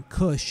Frank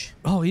Cush.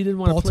 Oh, he didn't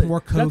want to play.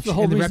 Baltimore coach. That's the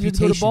whole and the reason he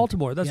reputation. didn't go to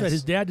Baltimore. That's Yes. right.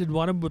 His dad didn't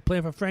want him to play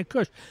for Frank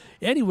Cush.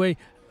 Anyway,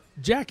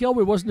 Jack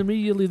Elway wasn't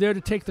immediately there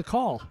to take the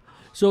call.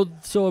 So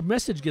a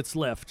message gets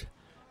left.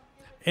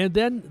 And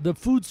then the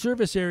food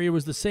service area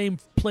was the same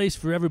place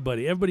for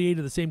everybody. Everybody ate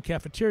in the same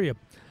cafeteria.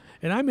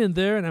 And I'm in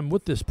there, and I'm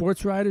with the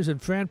sports writers, and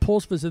Fran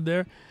Polsford's in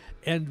there.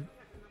 And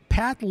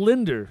Pat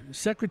Linder,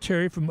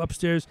 secretary from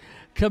upstairs,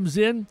 comes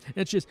in,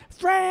 and she says,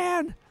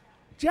 Fran,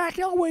 Jack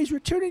Elway's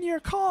returning your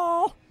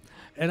call.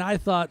 And I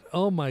thought,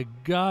 oh, my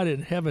God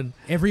in heaven.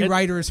 Every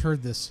writer has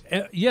heard this.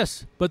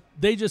 Yes, but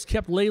they just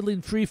kept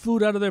ladling free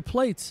food out of their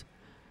plates.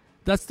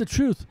 That's the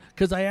truth.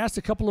 Because I asked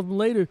a couple of them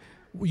later,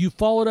 you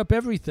followed up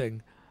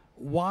everything.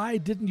 Why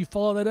didn't you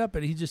follow that up?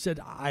 And he just said,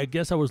 I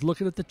guess I was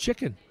looking at the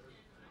chicken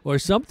or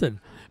something.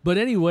 But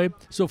anyway,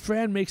 so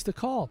Fran makes the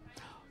call.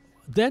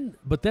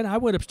 But then I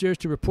went upstairs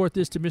to report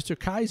this to Mr.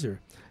 Kaiser.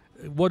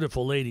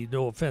 Wonderful lady,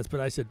 no offense.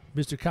 But I said,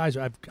 Mr.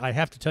 Kaiser, I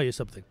have to tell you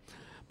something.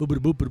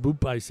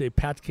 Boop. I say,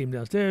 Pat came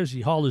downstairs.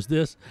 He hollers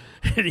this.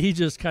 And he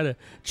just kind of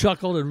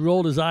chuckled and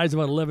rolled his eyes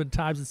about 11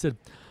 times and said,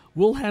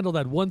 we'll handle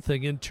that one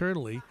thing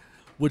internally,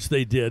 which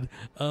they did.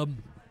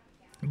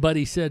 But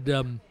he said,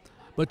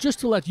 but just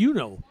to let you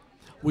know,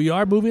 we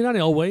are moving on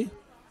Elway.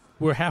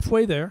 We're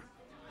halfway there.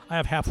 I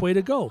have halfway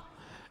to go.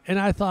 And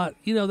I thought,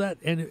 that,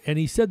 and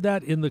he said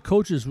that in the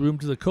coaches' room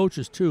to the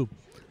coaches too,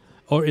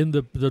 or in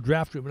the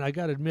draft room. And I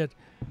got to admit,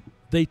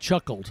 they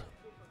chuckled.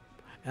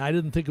 And I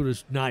didn't think it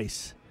was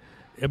nice.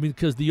 I mean,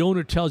 because the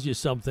owner tells you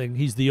something,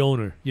 he's the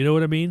owner. You know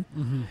what I mean?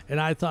 Mm-hmm. And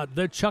I thought,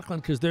 they're chuckling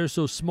because they're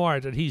so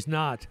smart and he's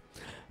not.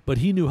 But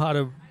he knew how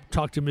to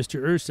talk to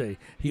Mr. Irsay.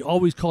 He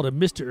always called him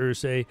Mr.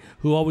 Irsay,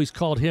 who always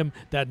called him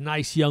that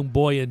nice young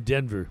boy in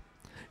Denver.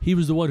 He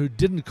was the one who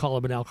didn't call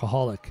him an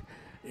alcoholic.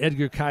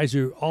 Edgar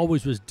Kaiser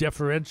always was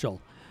deferential.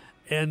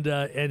 And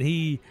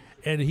he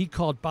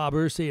called Bob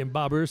Irsay and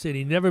Bob Irsay, and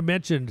he never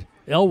mentioned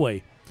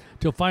Elway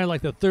till finally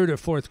like the third or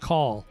fourth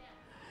call.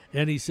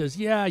 And he says,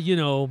 yeah,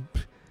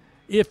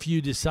 if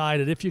you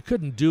decided, if you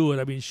couldn't do it,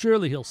 I mean,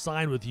 surely he'll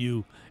sign with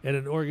you and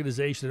an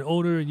organization, an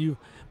owner, and you.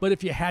 But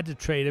if you had to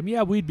trade him,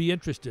 yeah, we'd be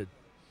interested.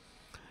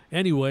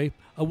 Anyway,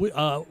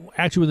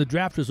 actually, when the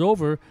draft was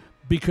over,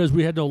 because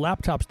we had no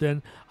laptops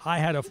then, I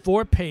had a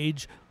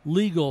 4-page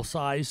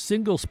legal-size,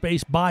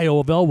 single-space bio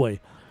of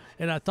Elway.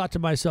 And I thought to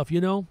myself,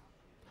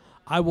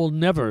 I will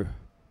never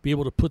be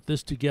able to put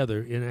this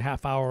together in a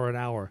half hour or an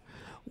hour.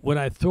 When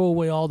I throw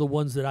away all the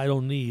ones that I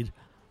don't need,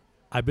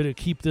 I better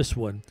keep this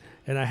one.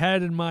 And I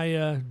had it in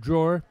my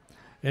drawer,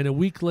 and a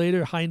week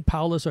later, Hein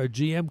Paulus, our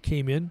GM,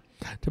 came in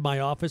to my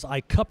office.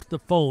 I cupped the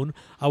phone.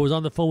 I was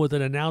on the phone with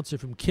an announcer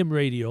from Kim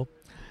Radio,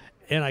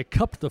 and I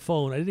cupped the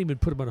phone. I didn't even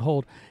put him on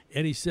hold.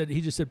 And he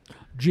just said,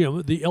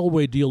 Jim, the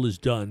Elway deal is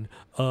done.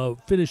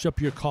 Finish up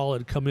your call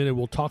and come in and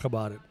we'll talk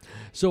about it.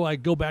 So I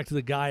go back to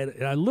the guy,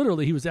 and I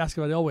literally, he was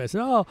asking about Elway. I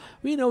said, oh,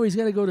 we know he's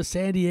going to go to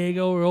San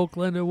Diego or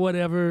Oakland or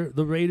whatever,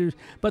 the Raiders.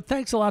 But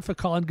thanks a lot for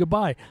calling.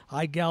 Goodbye.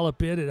 I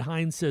gallop in, and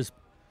Hines says,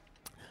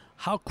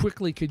 how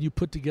quickly can you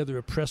put together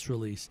a press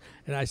release?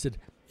 And I said,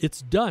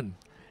 it's done.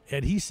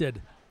 And he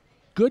said,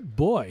 good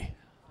boy.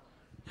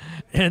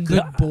 And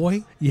Good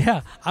boy?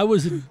 Yeah, I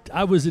was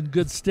in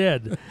good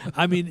stead.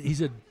 I mean, he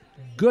said,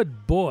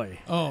 good boy.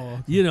 Oh.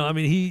 Okay. You know, I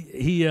mean,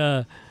 he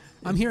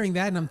I'm hearing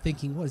that and I'm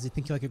thinking, what, does he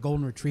think you're like a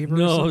golden retriever or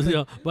no, something?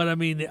 no, but I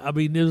mean,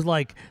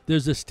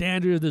 there's a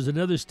standard, there's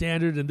another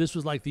standard, and this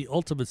was like the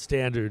ultimate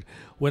standard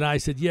when I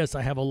said, yes,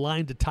 I have a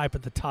line to type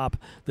at the top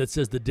that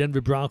says the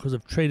Denver Broncos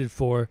have traded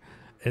for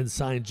and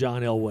signed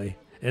John Elway.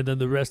 And then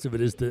the rest of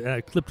it is and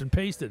I clipped and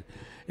pasted.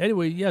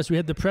 Anyway, yes, we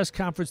had the press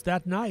conference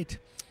that night.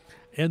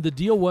 And the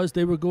deal was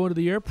they were going to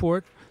the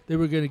airport. They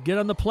were going to get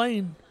on the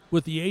plane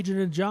with the agent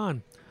and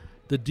John.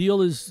 The deal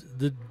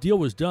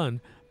was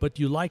done, but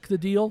you like the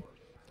deal,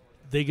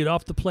 they get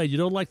off the plane. You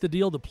don't like the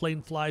deal, the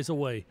plane flies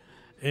away.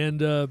 And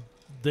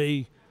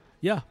they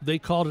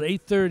called at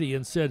 8:30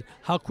 and said,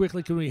 how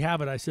quickly can we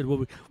have it? I said,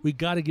 well, we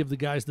got to give the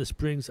guys in the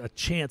Springs a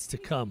chance to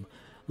come.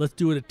 Let's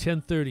do it at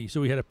 10:30.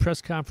 So we had a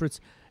press conference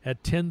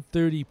at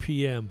 10:30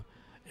 p.m.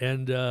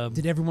 And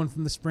did everyone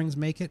from the Springs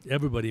make it?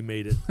 Everybody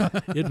made it.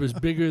 It was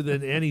bigger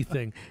than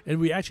anything. And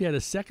we actually had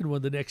a second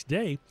one the next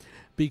day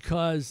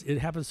because it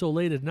happened so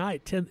late at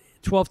night,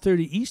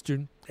 12:30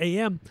 Eastern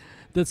a.m.,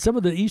 that some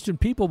of the Eastern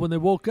people, when they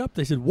woke up,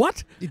 they said,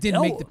 what? It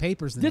didn't make the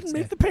papers the Didn't next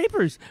make day. the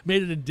papers.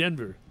 Made it in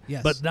Denver.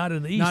 Yes. But not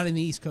in the East. Not in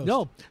the East Coast.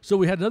 No. So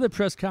we had another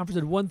press conference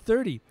at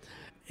 1:30.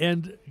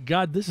 And,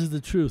 God, this is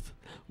the truth.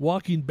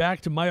 Walking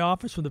back to my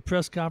office from the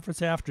press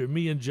conference after,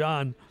 me and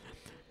John,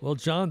 well,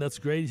 John, that's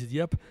great. He said,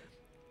 yep.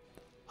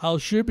 I'll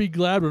sure be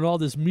glad when all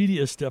this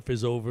media stuff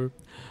is over.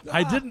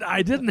 I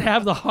didn't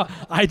have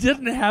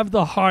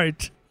the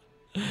heart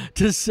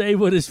to say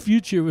what his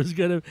future was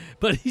gonna.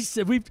 But he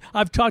said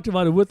I've talked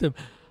about it with him.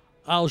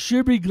 I'll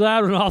sure be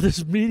glad when all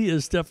this media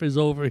stuff is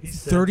over. He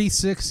said.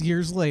 36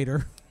 years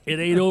later, it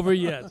ain't over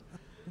yet.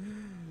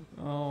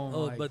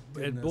 oh my And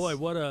goodness. boy,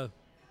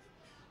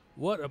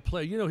 what a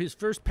play! You know, his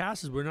first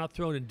passes were not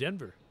thrown in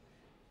Denver.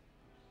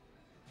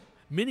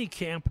 Mini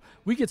camp,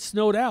 we get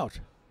snowed out.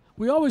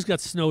 We always got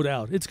snowed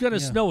out. It's going to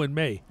snow in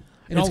May.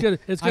 It's going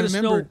to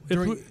snow.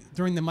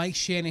 During the Mike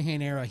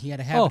Shanahan era, he had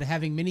a habit of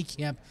having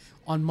minicamp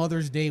on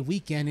Mother's Day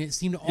weekend, and it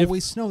seemed to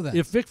always snow then.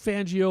 If Vic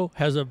Fangio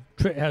has a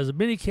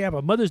minicamp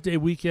on Mother's Day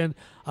weekend,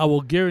 I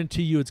will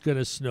guarantee you it's going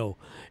to snow.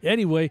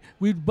 Anyway,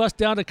 we bust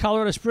down to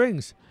Colorado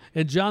Springs,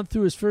 and John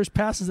threw his first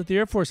passes at the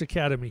Air Force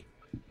Academy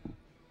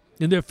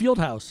in their field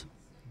house.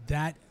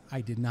 That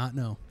I did not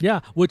know.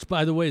 Yeah, which,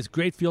 by the way, is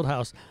great field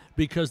house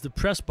because the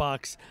press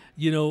box,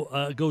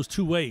 goes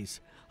two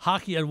ways.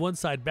 Hockey on one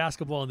side,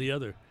 basketball on the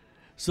other.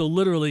 So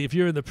literally, if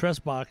you're in the press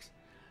box,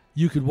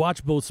 you could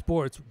watch both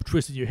sports,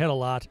 twisting your head a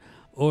lot,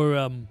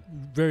 or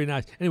very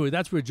nice. Anyway,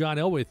 that's where John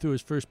Elway threw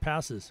his first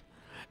passes.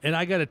 And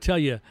I got to tell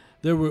you,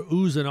 there were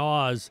oohs and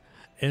ahs.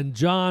 And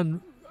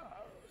John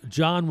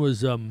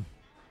was I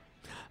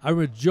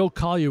remember Joe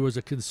Collier was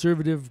a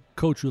conservative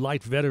coach who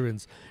liked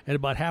veterans. And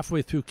about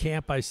halfway through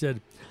camp, I said,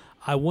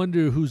 I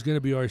wonder who's going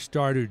to be our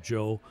starter,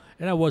 Joe.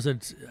 And I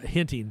wasn't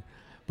hinting,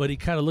 but he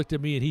kind of looked at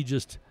me and he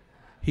just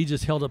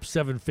held up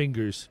 7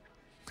 fingers.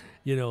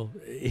 You know,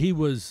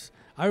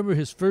 I remember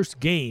his first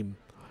game.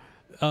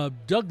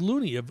 Doug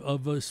Looney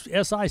of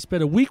SI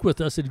spent a week with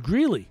us in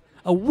Greeley.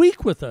 A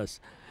week with us.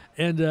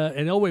 And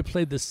Elway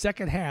played the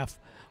second half.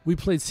 We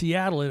played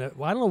Seattle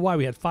I don't know why.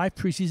 We had 5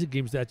 preseason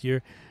games that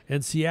year,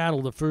 and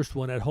Seattle, the first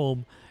one at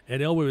home,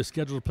 and Elway was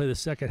scheduled to play the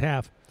second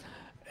half.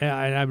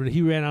 And I mean,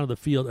 he ran out of the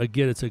field.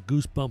 Again, it's a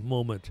goosebump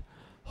moment.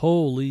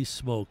 Holy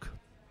smoke.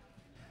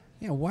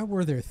 Yeah, why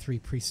were there 3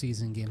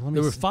 preseason games?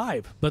 There were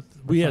 5, but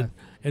we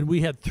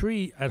had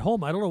 3 at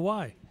home. I don't know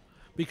why.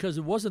 Because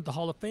it wasn't the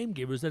Hall of Fame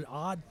game. It was an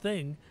odd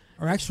thing.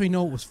 Or actually,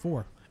 no, it was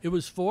 4. It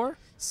was 4?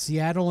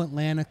 Seattle,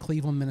 Atlanta,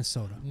 Cleveland,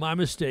 Minnesota. My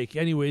mistake.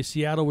 Anyway,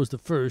 Seattle was the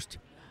first,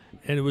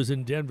 and it was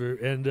in Denver.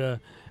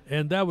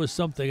 And that was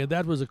something. And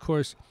that was, of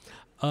course,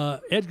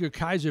 Edgar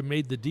Kaiser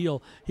made the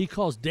deal. He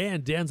calls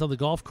Dan. Dan's on the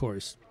golf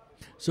course.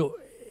 So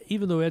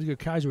even though Edgar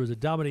Kaiser was a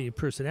dominating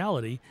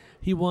personality,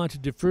 he wanted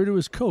to defer to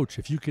his coach,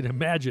 if you can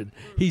imagine.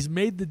 He's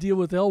made the deal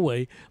with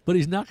Elway, but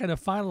he's not going to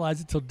finalize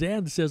it until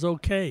Dan says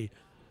okay.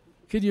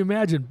 Can you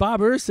imagine?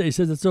 Bob Irsay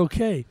says it's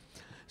okay.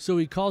 So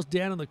he calls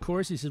Dan on the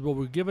course. He says, well,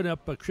 we're giving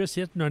up Chris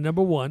Hinton, our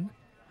number 1.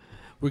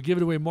 We're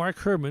giving away Mark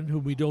Herman,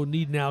 whom we don't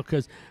need now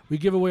because we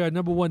give away our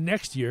number 1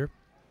 next year.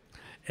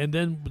 and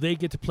then they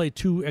get to play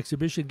 2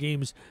 exhibition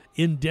games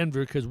in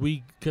Denver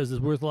because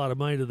it's worth a lot of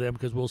money to them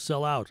because we'll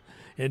sell out.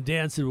 And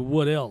Dan said, well,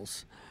 what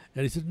else?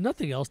 And he said,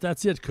 nothing else.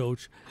 That's it,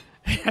 Coach.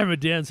 And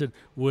Dan said,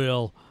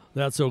 well,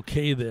 that's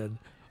okay then.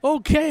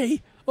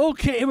 Okay.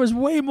 It was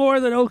way more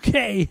than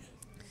okay.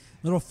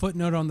 Little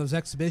footnote on those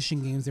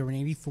exhibition games. They were in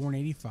 84 and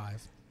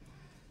 85.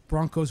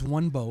 Broncos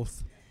won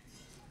both.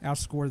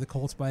 Outscored the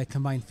Colts by a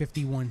combined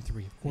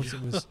 51-3. Of course,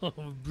 it was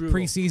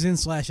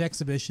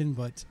preseason/exhibition,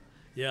 but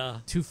yeah,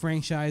 2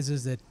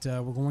 franchises that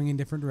were going in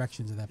different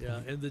directions at that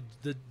point.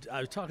 Yeah, and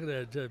I was talking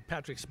to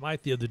Patrick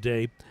Smythe the other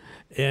day,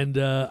 and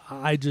we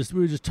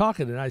were just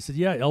talking, and I said,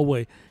 yeah,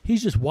 Elway,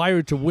 he's just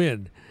wired to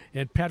win.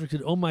 And Patrick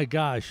said, oh my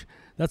gosh,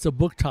 that's a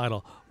book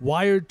title,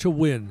 Wired to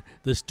Win,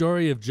 the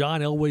story of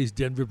John Elway's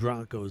Denver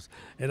Broncos.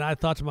 And I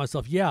thought to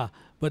myself, yeah,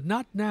 but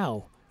not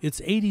now.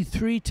 It's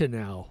 83 to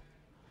now.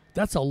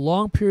 That's a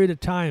long period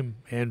of time,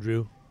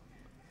 Andrew.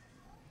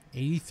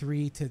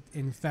 83 to,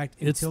 in fact,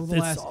 it's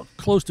last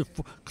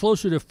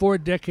closer to 4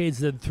 decades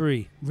than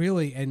 3.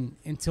 Really, and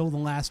until the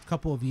last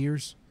couple of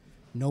years,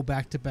 no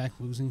back-to-back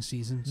losing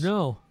seasons.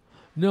 No,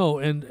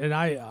 and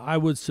I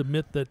would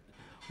submit that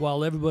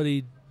while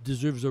everybody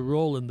deserves a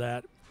role in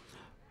that,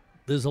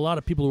 there's a lot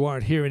of people who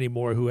aren't here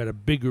anymore who had a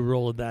bigger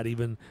role in that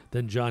even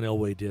than John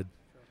Elway did.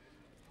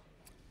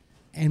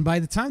 And by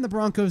the time the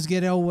Broncos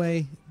get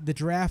Elway, the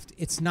draft,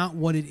 it's not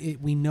what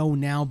we know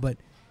now, but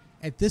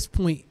at this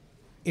point,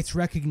 it's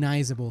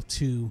recognizable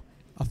to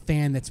a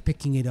fan that's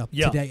picking it up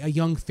today, a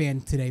young fan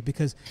today,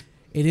 because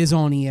it is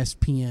on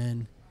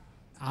ESPN.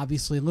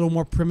 Obviously, a little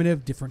more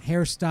primitive, different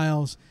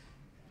hairstyles,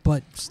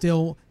 but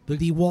still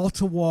the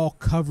wall-to-wall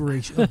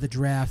coverage of the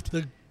draft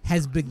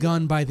has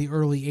begun by the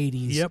early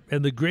 80s. Yep,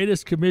 and the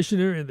greatest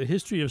commissioner in the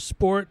history of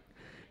sport,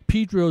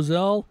 Pete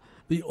Rozelle,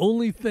 the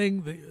only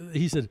thing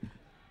he said,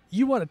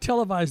 you want to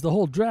televise the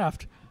whole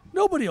draft?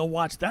 Nobody will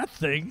watch that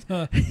thing.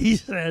 He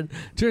said,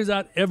 turns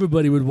out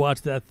everybody would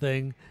watch that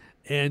thing.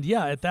 And,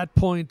 yeah, at that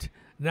point,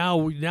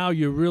 now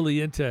you're really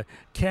into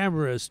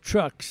cameras,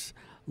 trucks,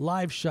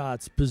 live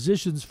shots,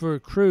 positions for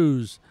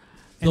crews.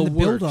 And the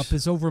build-up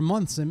is over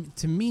months. And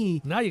to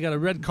me... Now you got a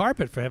red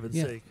carpet, for heaven's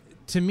sake.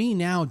 To me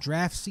now,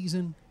 draft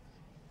season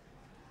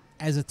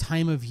as a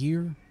time of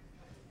year,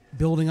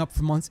 building up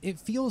for months, it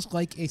feels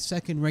like a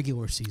second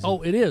regular season.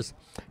 Oh, it is.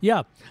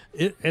 Yeah.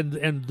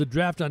 And the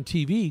draft on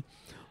TV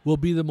will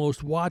be the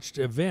most watched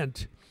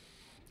event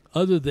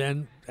other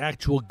than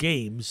actual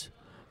games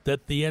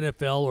that the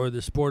NFL or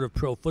the sport of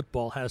pro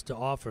football has to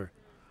offer.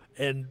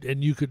 And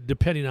you could,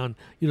 depending on,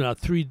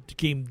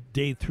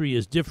 day 3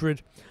 is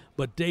different,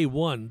 but day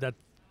 1,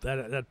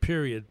 that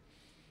period,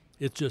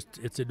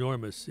 it's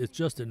enormous. It's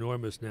just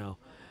enormous now.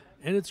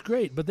 And it's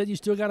great, but then you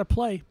still got to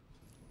play.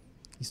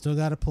 You still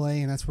got to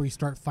play, and that's where you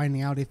start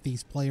finding out if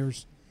these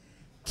players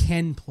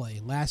can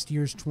play. Last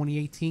year's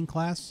 2018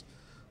 class,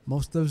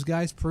 most of those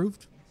guys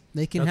proved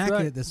they can hack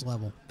it at this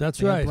level. That's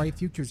they right. have bright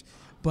futures.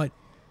 But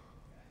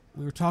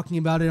we were talking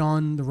about it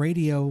on the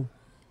radio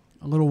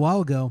a little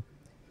while ago.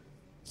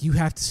 You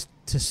have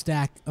to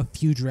stack a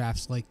few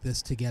drafts like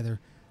this together.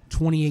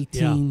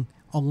 2018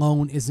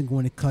 alone isn't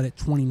going to cut it.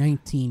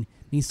 2019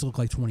 needs to look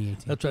like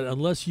 2018. That's right.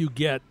 Unless you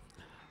get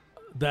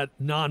that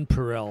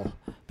non-Perel,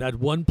 that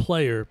one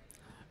player,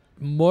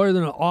 more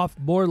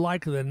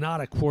likely than not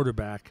a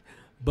quarterback,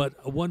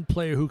 but one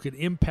player who can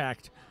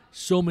impact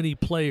so many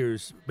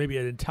players, maybe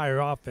an entire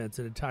offense,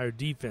 an entire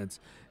defense.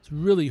 It's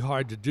really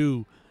hard to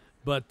do,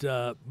 but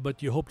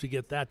you hope to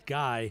get that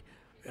guy.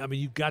 I mean,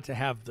 you've got to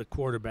have the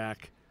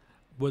quarterback,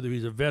 whether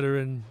he's a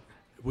veteran.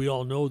 We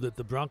all know that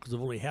the Broncos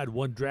have only had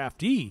one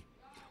drafted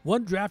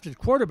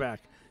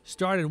quarterback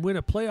start and win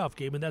a playoff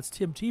game, and that's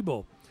Tim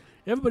Tebow.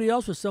 Everybody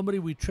else was somebody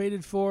we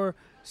traded for,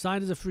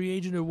 signed as a free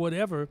agent or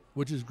whatever,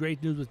 which is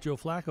great news with Joe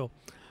Flacco.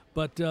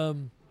 But,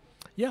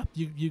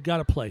 you got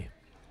to play.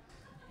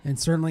 And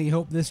certainly you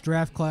hope this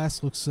draft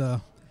class looks,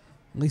 at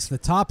least the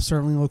top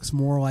certainly looks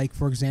more like,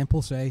 for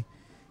example, say,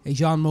 a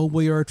John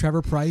Mobley or a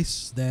Trevor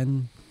Price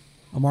than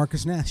a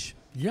Marcus Nash.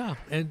 Yeah,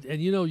 and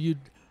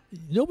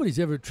nobody's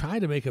ever tried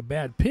to make a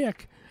bad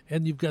pick,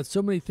 and you've got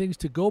so many things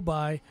to go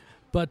by,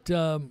 but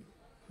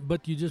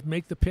you just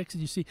make the picks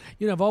and you see.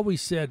 I've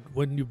always said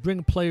when you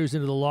bring players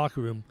into the locker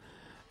room,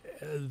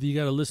 you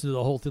got to listen to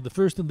the whole thing. The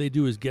first thing they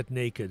do is get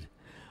naked.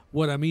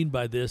 What I mean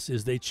by this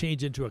is they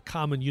change into a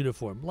common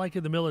uniform, like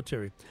in the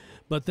military.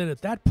 But then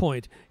at that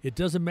point, it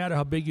doesn't matter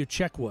how big your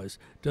check was.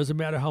 Doesn't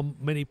matter how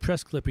many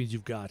press clippings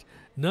you've got.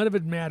 None of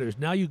it matters.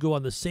 Now you go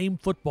on the same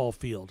football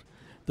field.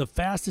 The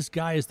fastest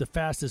guy is the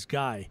fastest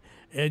guy.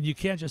 And you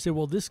can't just say,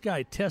 well, this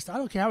guy I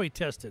don't care how he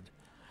tested.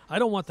 I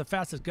don't want the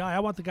fastest guy. I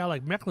want the guy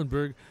like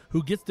Mecklenburg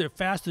who gets there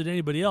faster than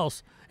anybody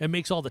else and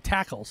makes all the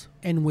tackles.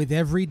 And with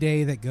every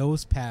day that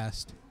goes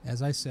past,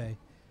 as I say,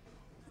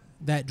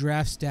 that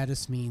draft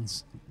status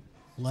means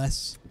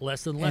less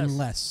and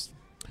less.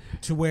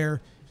 To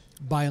where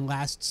by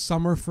last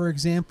summer, for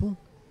example,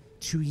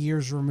 2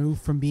 years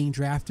removed from being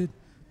drafted,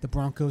 the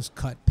Broncos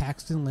cut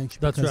Paxton Lynch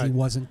because he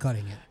wasn't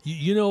cutting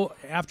it.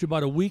 After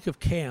about a week of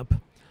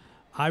camp,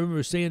 I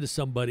remember saying to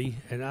somebody,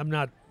 and I'm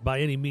not by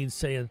any means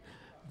saying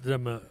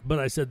them, but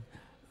I said,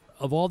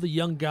 of all the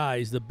young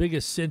guys, the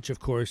biggest cinch, of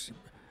course,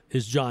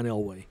 is John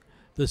Elway.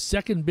 The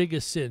second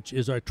biggest cinch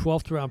is our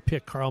 12th round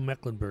pick, Carl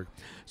Mecklenburg.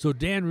 So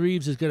Dan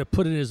Reeves is going to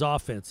put in his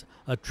offense,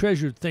 a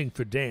treasured thing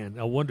for Dan,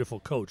 a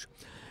wonderful coach.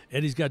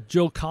 And he's got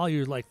Joe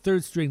Collier, like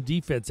third string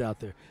defense out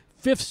there,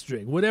 fifth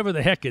string, whatever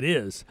the heck it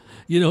is,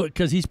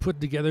 because he's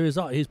putting his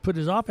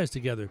offense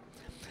together.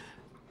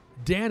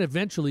 Dan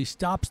eventually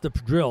stops the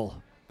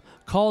drill,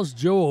 calls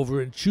Joe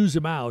over and chews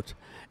him out,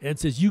 and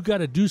says, "You got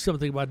to do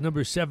something about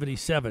number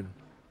 77.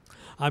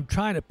 I'm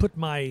trying to put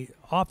my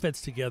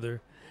offense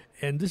together."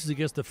 And this is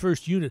against the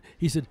first unit.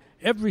 He said,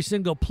 every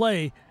single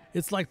play,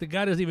 it's like the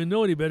guy doesn't even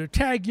know any better.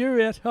 Tag, you're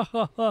it. Ha,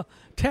 ha, ha.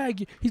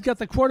 Tag, he's got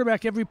the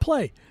quarterback every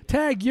play.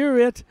 Tag, you're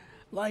it.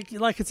 Like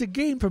it's a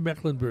game for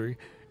Mecklenburg.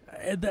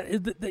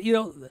 And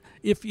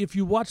if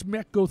you watch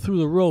Meck go through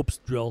the ropes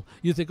drill,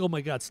 you think, oh,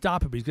 my God,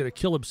 stop him. He's going to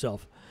kill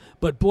himself.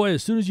 But, boy,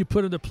 as soon as you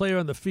put the player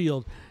on the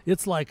field,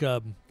 it's like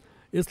a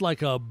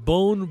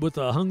bone with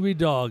a hungry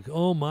dog.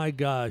 Oh, my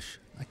gosh.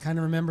 I kind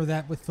of remember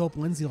that with Philip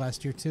Lindsay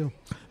last year, too.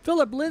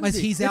 Philip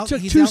Lindsay. It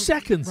took 2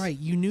 seconds. Right.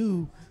 You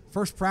knew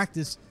first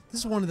practice, this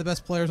is one of the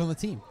best players on the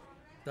team.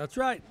 That's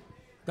right.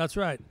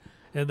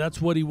 And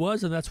that's what he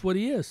was, and that's what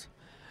he is.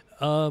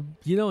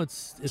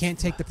 It's can't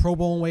take the Pro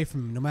Bowl away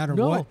from him, no matter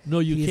what. No,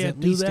 you can't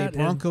do that. He is at least a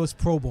Broncos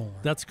Pro Bowler.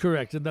 That's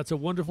correct, and that's a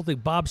wonderful thing.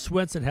 Bob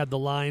Swenson had the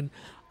line,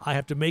 "I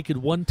have to make it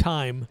one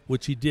time,"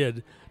 which he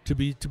did, to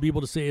be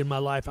able to say in my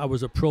life I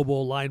was a Pro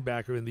Bowl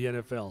linebacker in the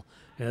NFL.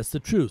 And that's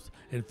the truth.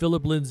 And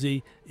Philip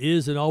Lindsay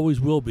is and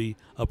always will be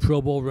a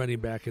Pro Bowl running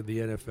back in the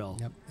NFL.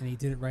 Yep, and he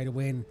did it right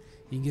away. And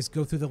you can just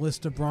go through the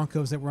list of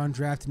Broncos that were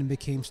undrafted and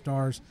became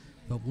stars.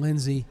 Philip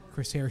Lindsay,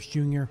 Chris Harris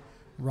Jr.,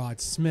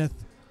 Rod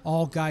Smith,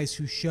 all guys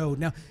who showed.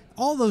 Now,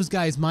 all those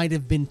guys might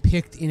have been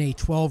picked in a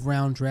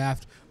 12-round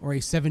draft or a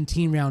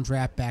 17-round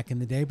draft back in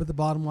the day, but the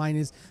bottom line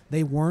is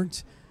they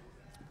weren't.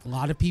 A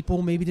lot of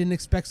people maybe didn't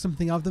expect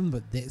something of them,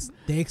 but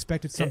they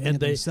expected something of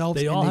themselves,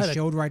 and they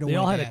showed right away. They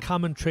all had a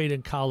common trait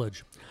in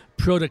college,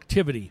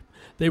 productivity.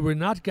 They were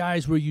not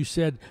guys where you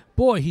said,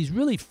 boy, he's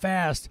really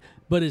fast,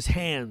 but his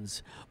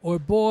hands, or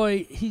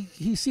boy,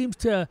 he seems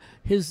to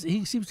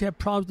have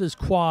problems with his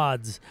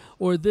quads,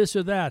 or this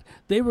or that.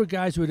 They were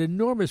guys with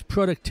enormous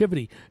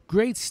productivity,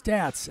 great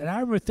stats. And I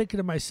remember thinking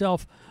to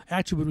myself,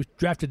 actually, when we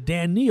drafted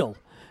Dan Neal,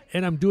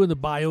 and I'm doing the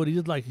bio, and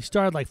he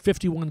started like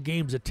 51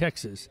 games at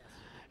Texas.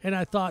 And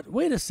I thought,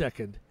 wait a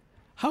second,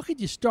 how could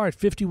you start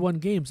 51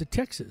 games at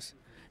Texas?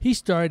 He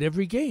started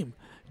every game.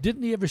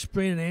 Didn't he ever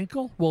sprain an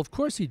ankle? Well, of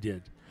course he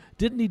did.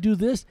 Didn't he do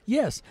this?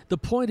 Yes. The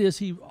point is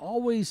he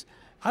always,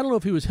 I don't know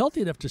if he was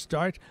healthy enough to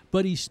start,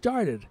 but he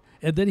started.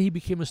 And then he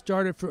became a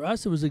starter for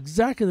us. It was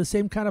exactly the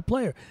same kind of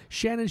player.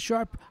 Shannon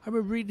Sharp, I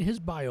remember reading his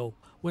bio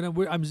when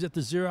I was at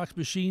the Xerox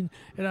machine,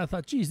 and I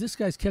thought, geez, this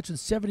guy's catching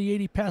 70,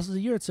 80 passes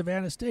a year at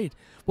Savannah State.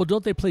 Well,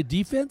 don't they play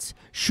defense?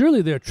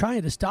 Surely they're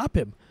trying to stop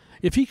him.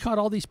 If he caught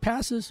all these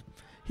passes,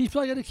 he's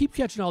probably going to keep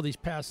catching all these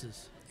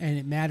passes. And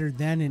it mattered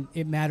then, and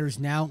it matters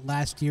now.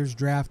 Last year's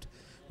draft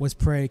was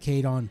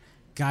predicated on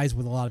guys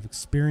with a lot of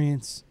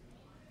experience,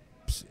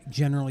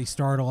 generally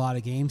start a lot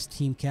of games,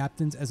 team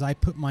captains. As I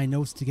put my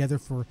notes together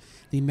for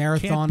the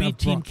marathon Can't beat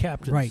team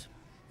captains. Right.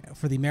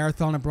 For the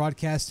marathon of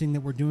broadcasting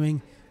that we're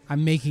doing,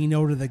 I'm making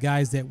note of the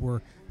guys that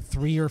were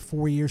 3 or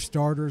 4 year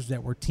starters,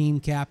 that were team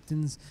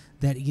captains,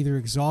 that either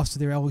exhausted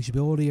their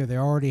eligibility or they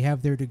already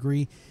have their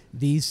degree.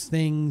 These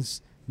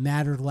things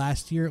mattered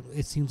last year.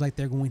 It seems like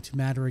they're going to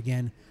matter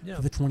again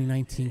for the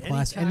 2019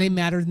 class, and they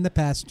mattered in the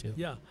past too.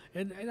 Yeah,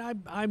 and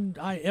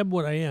I am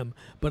what I am,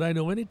 but I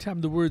know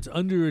anytime the words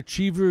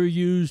underachiever are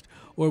used,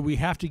 or we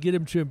have to get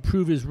him to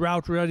improve his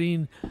route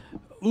running,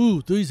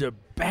 ooh, these are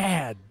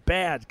bad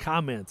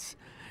comments.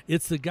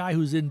 It's the guy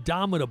who's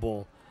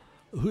indomitable,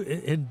 who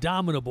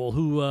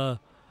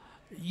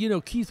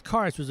Keith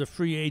Karst was a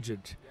free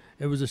agent.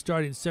 It was a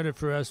starting center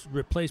for us,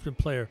 replacement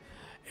player.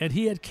 And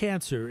he had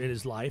cancer in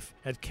his life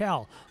at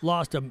Cal,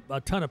 lost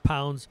a ton of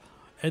pounds,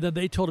 and then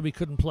they told him he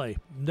couldn't play.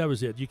 That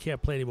was it. You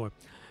can't play anymore.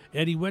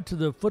 And he went to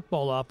the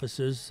football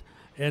offices,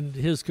 and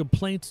his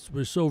complaints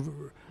were so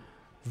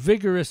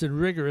vigorous and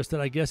rigorous that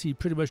I guess he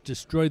pretty much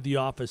destroyed the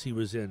office he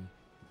was in.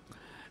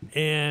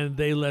 And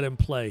they let him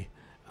play.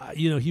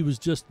 He was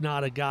just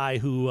not a guy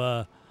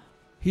who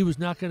he was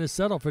not going to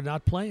settle for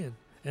not playing.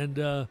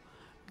 And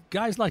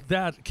guys like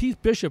that, Keith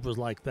Bishop was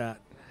like that.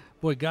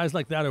 Boy, guys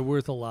like that are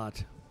worth a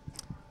lot.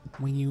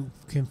 When you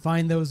can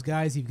find those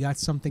guys, you've got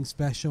something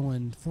special.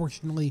 And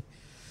fortunately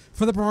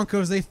for the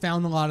Broncos, they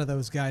found a lot of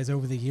those guys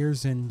over the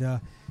years. And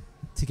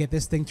to get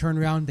this thing turned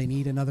around, they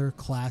need another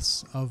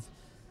class of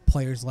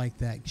players like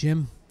that.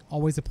 Jim,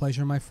 always a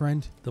pleasure, my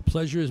friend. The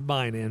pleasure is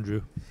mine,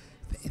 Andrew.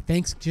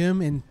 Thanks,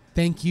 Jim, and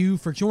thank you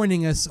for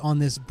joining us on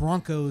this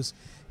Broncos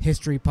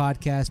History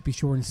Podcast. Be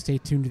sure and stay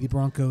tuned to the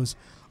Broncos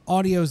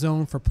Audio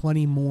Zone for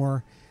plenty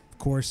more. Of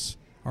course,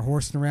 our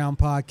Horsing Around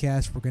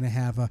podcast, we're going to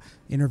have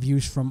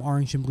interviews from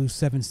Orange and Blue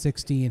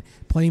 760 and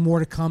plenty more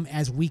to come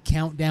as we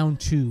count down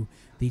to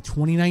the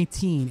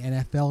 2019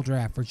 NFL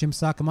Draft. For Jim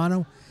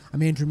Saccomano,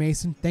 I'm Andrew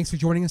Mason. Thanks for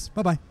joining us.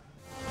 Bye-bye.